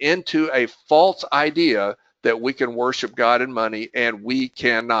and into a false idea that we can worship God and money, and we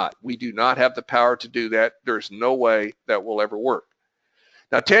cannot. We do not have the power to do that. There's no way that will ever work.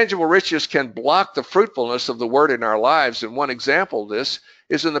 Now, tangible riches can block the fruitfulness of the word in our lives, and one example of this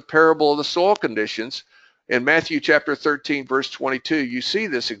is in the parable of the soil conditions. In Matthew chapter 13, verse 22, you see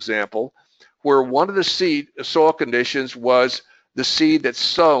this example where one of the soil conditions was the seed that's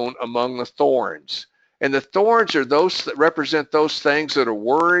sown among the thorns. And the thorns are those that represent those things that are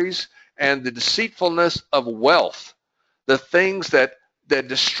worries and the deceitfulness of wealth, the things that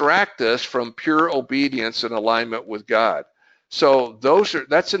distract us from pure obedience and alignment with God. So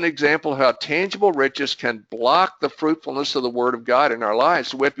that's an example of how tangible riches can block the fruitfulness of the Word of God in our lives.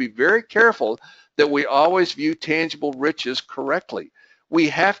 So we have to be very careful that we always view tangible riches correctly. We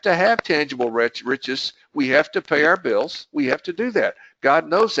have to have tangible riches. We have to pay our bills. We have to do that. God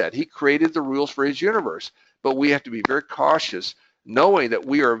knows that. He created the rules for His universe. But we have to be very cautious, knowing that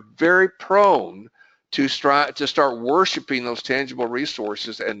we are very prone to start worshiping those tangible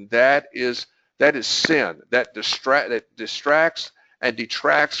resources, and that is sin. That distracts and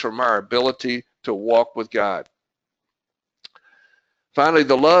detracts from our ability to walk with God. Finally,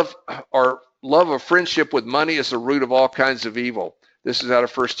 the love of friendship with money is the root of all kinds of evil. This is out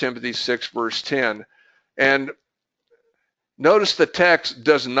of 1 Timothy 6, verse 10. And notice the text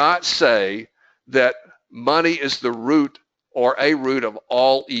does not say that money is the root or a root of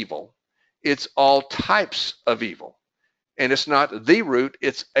all evil. It's all types of evil. And it's not the root,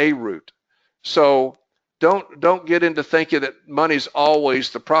 it's a root. So don't get into thinking that money's always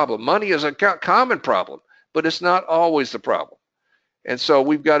the problem. Money is a common problem, but it's not always the problem. And so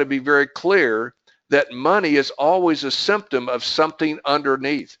we've got to be very clear that money is always a symptom of something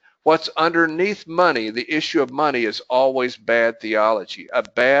underneath. What's underneath money, the issue of money, is always bad theology, a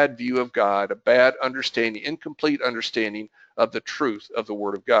bad view of God, a bad understanding, incomplete understanding of the truth of the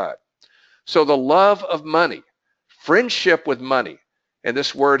Word of God. So the love of money, friendship with money, and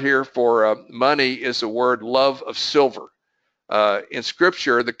this word here for money is the word love of silver. In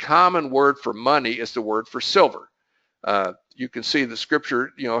Scripture, the common word for money is the word for silver. You can see the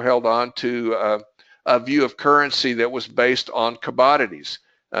Scripture, held on to a view of currency that was based on commodities.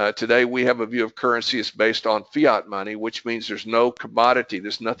 Today, we have a view of currency that's based on fiat money, which means there's no commodity.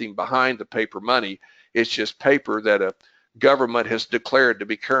 There's nothing behind the paper money. It's just paper that a government has declared to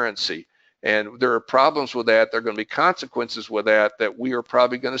be currency. And there are problems with that. There are going to be consequences with that we are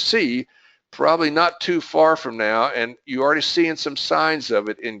probably going to see probably not too far from now. And you're already seeing some signs of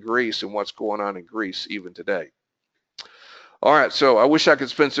it in Greece and what's going on in Greece even today. All right, so I wish I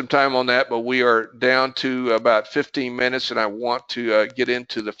could spend some time on that, but we are down to about 15 minutes, and I want to get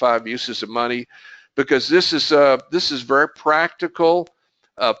into the 5 uses of money because this is very practical,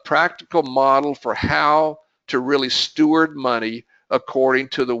 a practical model for how to really steward money according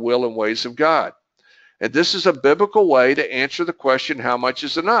to the will and ways of God. And this is a biblical way to answer the question, how much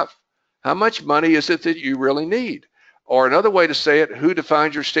is enough? How much money is it that you really need? Or another way to say it, who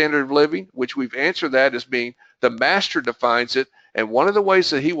defines your standard of living? Which we've answered that as being the master defines it. And one of the ways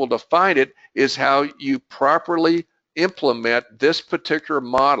that he will define it is how you properly implement this particular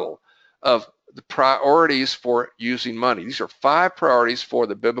model of the priorities for using money. These are 5 priorities for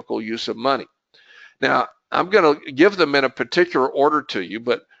the biblical use of money. Now, I'm going to give them in a particular order to you,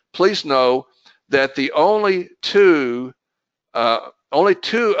 but please know that the only two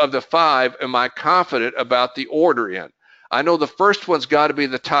of the 5 am I confident about the order in. I know the first one's got to be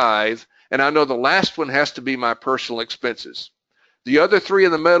the tithe, and I know the last one has to be my personal expenses. The other 3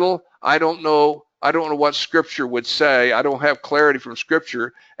 in the middle, I don't know what Scripture would say. I don't have clarity from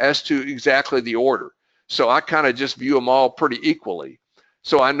Scripture as to exactly the order. So I kind of just view them all pretty equally.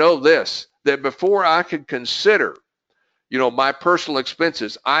 So I know this, that before I can consider, my personal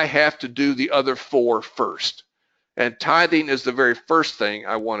expenses, I have to do the other 4 first. And tithing is the very first thing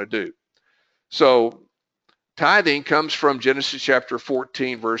I want to do. So tithing comes from Genesis chapter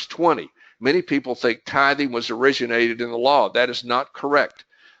 14, verse 20. Many people think tithing was originated in the law. That is not correct.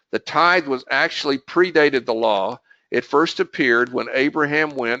 The tithe was actually predated the law. It first appeared when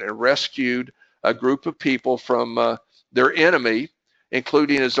Abraham went and rescued a group of people from their enemy,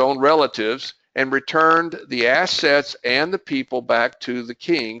 including his own relatives, and returned the assets and the people back to the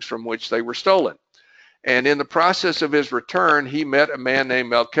kings from which they were stolen. And in the process of his return, he met a man named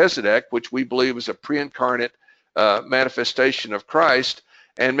Melchizedek, which we believe is a pre-incarnate manifestation of Christ.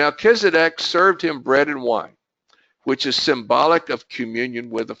 And Melchizedek served him bread and wine, which is symbolic of communion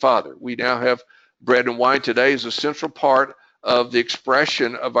with the Father. We now have bread and wine today as a central part of the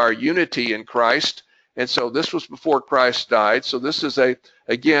expression of our unity in Christ. And so this was before Christ died. So this is,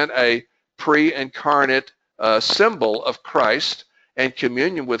 again, a pre-incarnate symbol of Christ and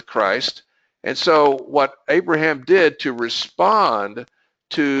communion with Christ. And so what Abraham did to respond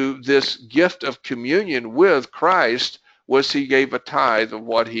to this gift of communion with Christ was he gave a tithe of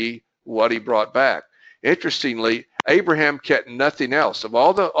what he brought back. Interestingly, Abraham kept nothing else. Of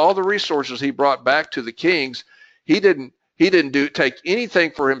all the resources he brought back to the kings, he didn't take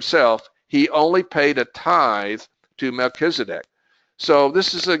anything for himself. He only paid a tithe to Melchizedek. So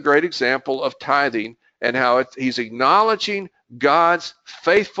this is a great example of tithing and how he's acknowledging God's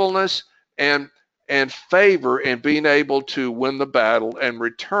faithfulness and favor in being able to win the battle and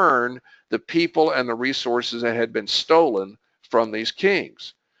return the people and the resources that had been stolen from these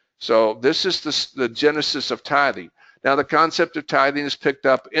kings. So this is the genesis of tithing. Now the concept of tithing is picked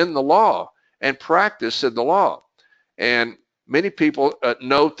up in the law and practiced in the law. And many people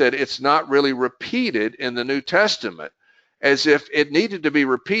note that it's not really repeated in the New Testament, as if it needed to be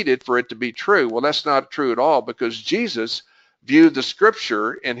repeated for it to be true. Well, that's not true at all, because Jesus viewed the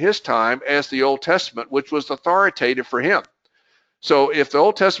Scripture in his time as the Old Testament, which was authoritative for him. So if the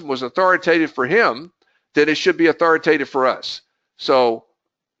Old Testament was authoritative for him, then it should be authoritative for us. So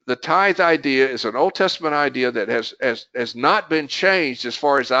the tithe idea is an Old Testament idea that has not been changed as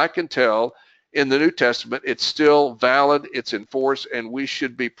far as I can tell in the New Testament. It's still valid, it's in force, and we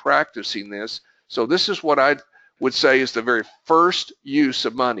should be practicing this. So this is what I would say is the very first use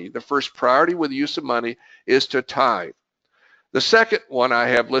of money. The first priority with the use of money is to tithe. The second one I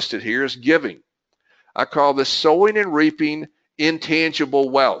have listed here is giving. I call this sowing and reaping intangible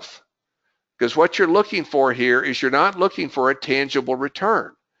wealth. Because what you're looking for here is you're not looking for a tangible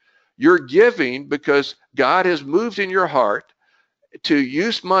return. You're giving because God has moved in your heart to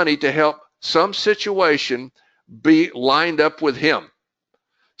use money to help some situation be lined up with Him.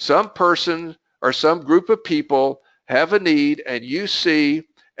 Some person or some group of people have a need, and you see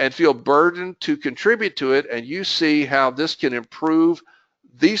and feel burdened to contribute to it, and you see how this can improve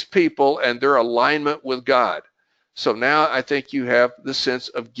these people and their alignment with God. So now I think you have the sense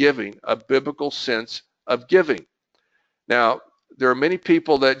of giving, a biblical sense of giving. Now, there are many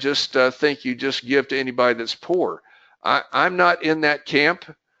people that just think you just give to anybody that's poor. I'm not in that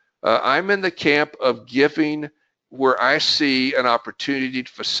camp. I'm in the camp of giving where I see an opportunity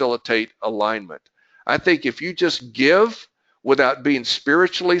to facilitate alignment. I think if you just give without being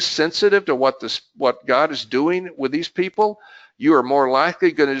spiritually sensitive to what God is doing with these people, you are more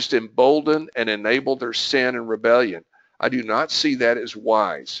likely going to just embolden and enable their sin and rebellion. I do not see that as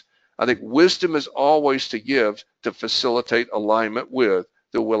wise. I think wisdom is always to give to facilitate alignment with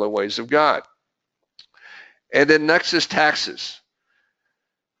the will and ways of God. And then next is taxes.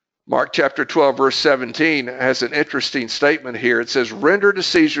 Mark chapter 12, verse 17 has an interesting statement here. It says, render to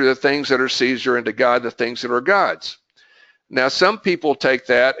Caesar the things that are Caesar, and to God the things that are God's. Now, some people take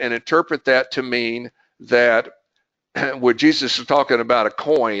that and interpret that to mean that where Jesus is talking about a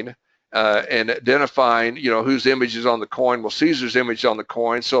coin and identifying, whose image is on the coin. Well, Caesar's image is on the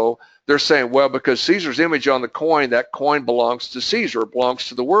coin. So they're saying, well, because Caesar's image on the coin, that coin belongs to Caesar, belongs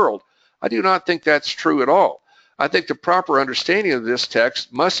to the world. I do not think that's true at all. I think the proper understanding of this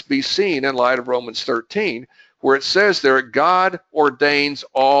text must be seen in light of Romans 13, where it says there, God ordains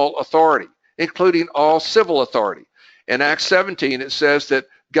all authority, including all civil authority. In Acts 17, it says that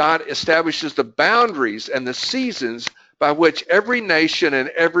God establishes the boundaries and the seasons by which every nation and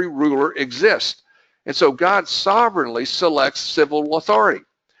every ruler exists. And so God sovereignly selects civil authority.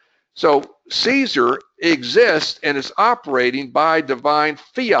 So Caesar exists and is operating by divine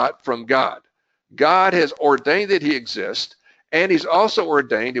fiat from God. God has ordained that he exists, and he's also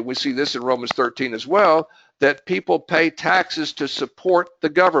ordained, and we see this in Romans 13 as well, that people pay taxes to support the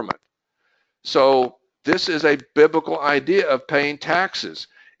government. So this is a biblical idea of paying taxes.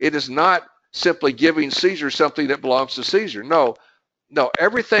 It is not simply giving Caesar something that belongs to Caesar. No,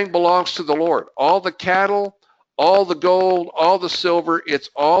 everything belongs to the Lord. All the cattle, all the gold, all the silver, it's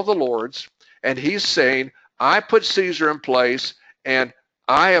all the Lord's. And he's saying, I put Caesar in place, and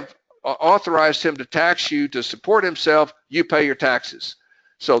I have authorized him to tax you to support himself. You pay your taxes.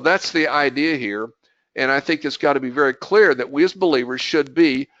 So that's the idea here. And I think it's got to be very clear that we as believers should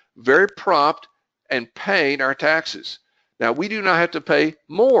be very prompt in paying our taxes. Now, we do not have to pay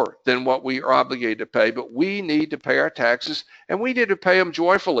more than what we are obligated to pay, but we need to pay our taxes, and we need to pay them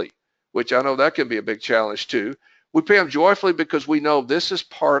joyfully, which I know that can be a big challenge too. We pay them joyfully because we know this is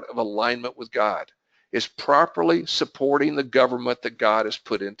part of alignment with God. It's properly supporting the government that God has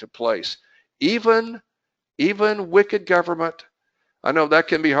put into place. Even wicked government. I know that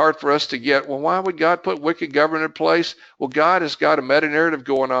can be hard for us to get. Well, why would God put wicked government in place? Well, God has got a meta-narrative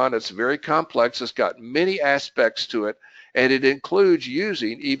going on. It's very complex. It's got many aspects to it, and it includes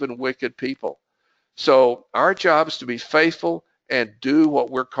using even wicked people. So our job is to be faithful and do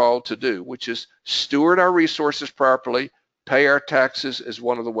what we're called to do, which is steward our resources properly. Pay our taxes is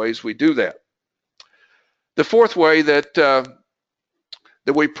one of the ways we do that. The fourth way that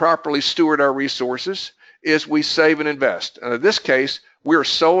we properly steward our resources is we save and invest. And in this case, we're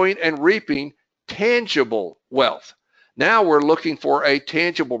sowing and reaping tangible wealth. Now we're looking for a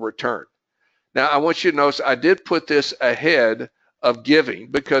tangible return. Now I want you to notice I did put this ahead of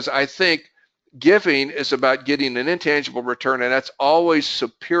giving because I think giving is about getting an intangible return, and that's always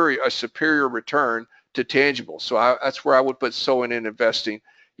a superior return to tangible. So that's where I would put sowing and investing,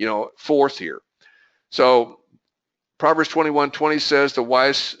 fourth here. So Proverbs 21:20 says, the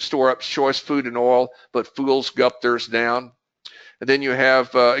wise store up choice food and oil, but fools gulp theirs down. And then you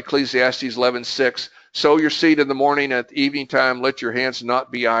have Ecclesiastes 11:6, sow your seed in the morning, at the evening time, let your hands not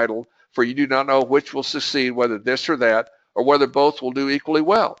be idle, for you do not know which will succeed, whether this or that, or whether both will do equally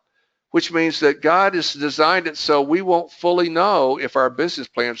well. Which means that God has designed it so we won't fully know if our business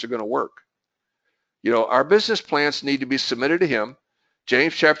plans are going to work. Our business plans need to be submitted to him.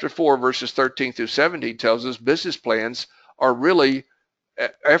 James chapter 4, verses 13 through 17 tells us business plans are really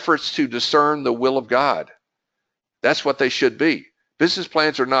efforts to discern the will of God. That's what they should be. Business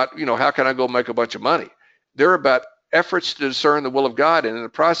plans are not, how can I go make a bunch of money? They're about efforts to discern the will of God, and in the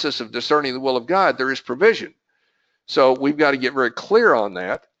process of discerning the will of God, there is provision. So we've got to get very clear on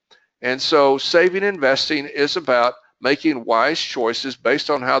that. And so saving and investing is about making wise choices based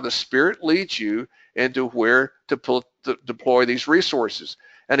on how the Spirit leads you into where to deploy these resources.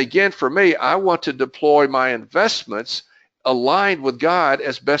 And again, for me, I want to deploy my investments aligned with God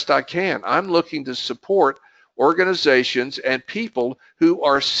as best I can. I'm looking to support organizations and people who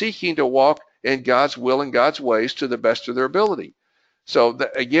are seeking to walk in God's will and God's ways to the best of their ability. So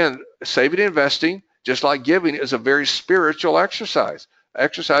again, saving and investing, just like giving, is a very spiritual exercise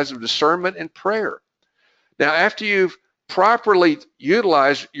of discernment and prayer. Now, after you've properly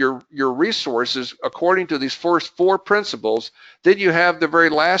utilized your resources according to these first four principles, then you have the very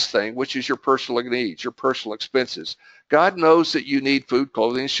last thing, which is your personal needs, your personal expenses. God knows that you need food,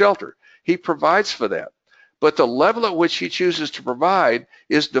 clothing, and shelter. He provides for that. But the level at which he chooses to provide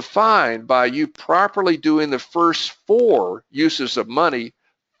is defined by you properly doing the first four uses of money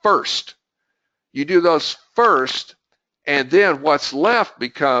first. You do those first, and then what's left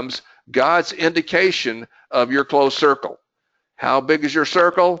becomes God's indication of your close circle. How big is your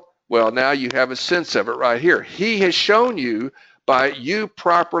circle? Well, now you have a sense of it right here. He has shown you by you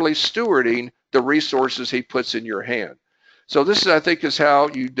properly stewarding the resources he puts in your hand. So this, I think, is how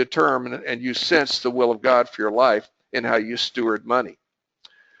you determine and you sense the will of God for your life and how you steward money.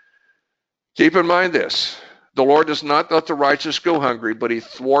 Keep in mind this: the Lord does not let the righteous go hungry, but he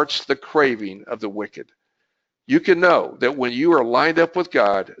thwarts the craving of the wicked. You can know that when you are lined up with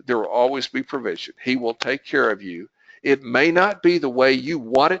God, there will always be provision. He will take care of you. It may not be the way you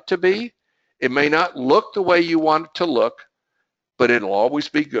want it to be. It may not look the way you want it to look, but it'll always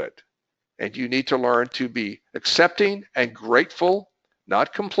be good. And you need to learn to be accepting and grateful,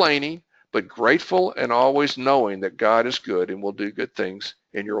 not complaining, but grateful and always knowing that God is good and will do good things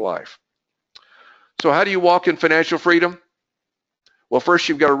in your life. So how do you walk in financial freedom? Well, first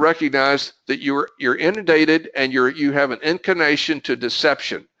you've got to recognize that you're inundated and you have an inclination to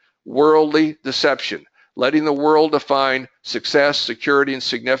deception, worldly deception, letting the world define success, security, and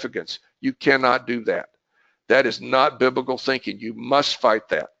significance. You cannot do that. That is not biblical thinking. You must fight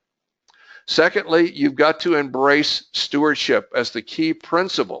that. Secondly, you've got to embrace stewardship as the key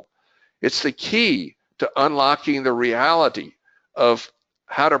principle. It's the key to unlocking the reality of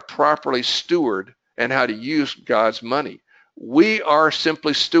how to properly steward and how to use God's money. We are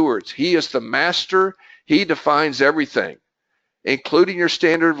simply stewards. He is the master. He defines everything, including your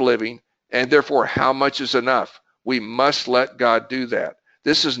standard of living, and therefore how much is enough. We must let God do that.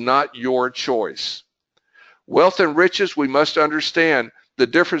 This is not your choice. Wealth and riches, we must understand the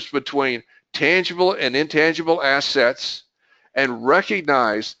difference between tangible and intangible assets and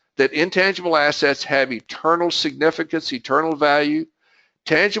recognize that intangible assets have eternal significance, eternal value.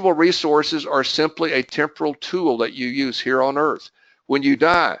 Tangible resources are simply a temporal tool that you use here on earth. When you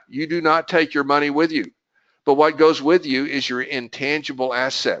die, you do not take your money with you, but what goes with you is your intangible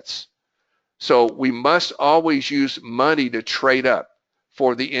assets. So we must always use money to trade up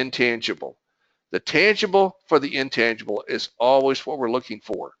for the intangible. The tangible for the intangible is always what we're looking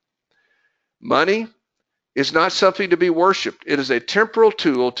for. Money is not something to be worshiped. It is a temporal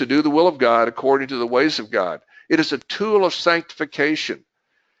tool to do the will of God according to the ways of God. It is a tool of sanctification.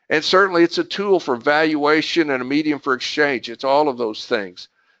 And certainly it's a tool for valuation and a medium for exchange. It's all of those things.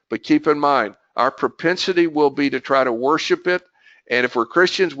 But keep in mind, our propensity will be to try to worship it. And if we're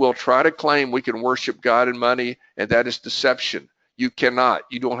Christians, we'll try to claim we can worship God and money, and that is deception. You cannot.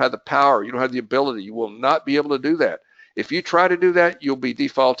 You don't have the power. You don't have the ability. You will not be able to do that. If you try to do that, you'll be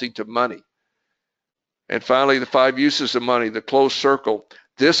defaulting to money. And finally, the 5 uses of money, the closed circle.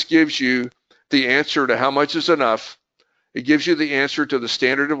 This gives you the answer to how much is enough. It gives you the answer to the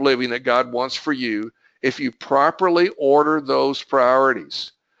standard of living that God wants for you if you properly order those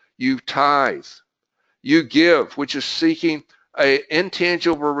priorities. You tithe. You give, which is seeking an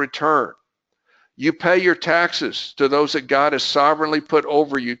intangible return. You pay your taxes to those that God has sovereignly put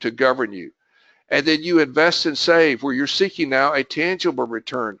over you to govern you. And then you invest and save, where you're seeking now a tangible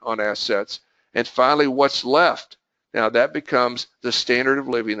return on assets. And finally, what's left? Now that becomes the standard of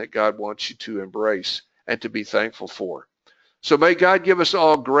living that God wants you to embrace and to be thankful for. So may God give us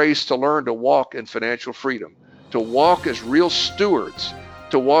all grace to learn to walk in financial freedom, to walk as real stewards,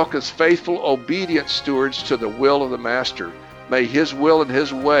 to walk as faithful, obedient stewards to the will of the Master. May his will and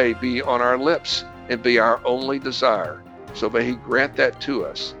his way be on our lips and be our only desire. So may he grant that to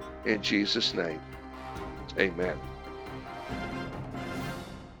us in Jesus' name. Amen.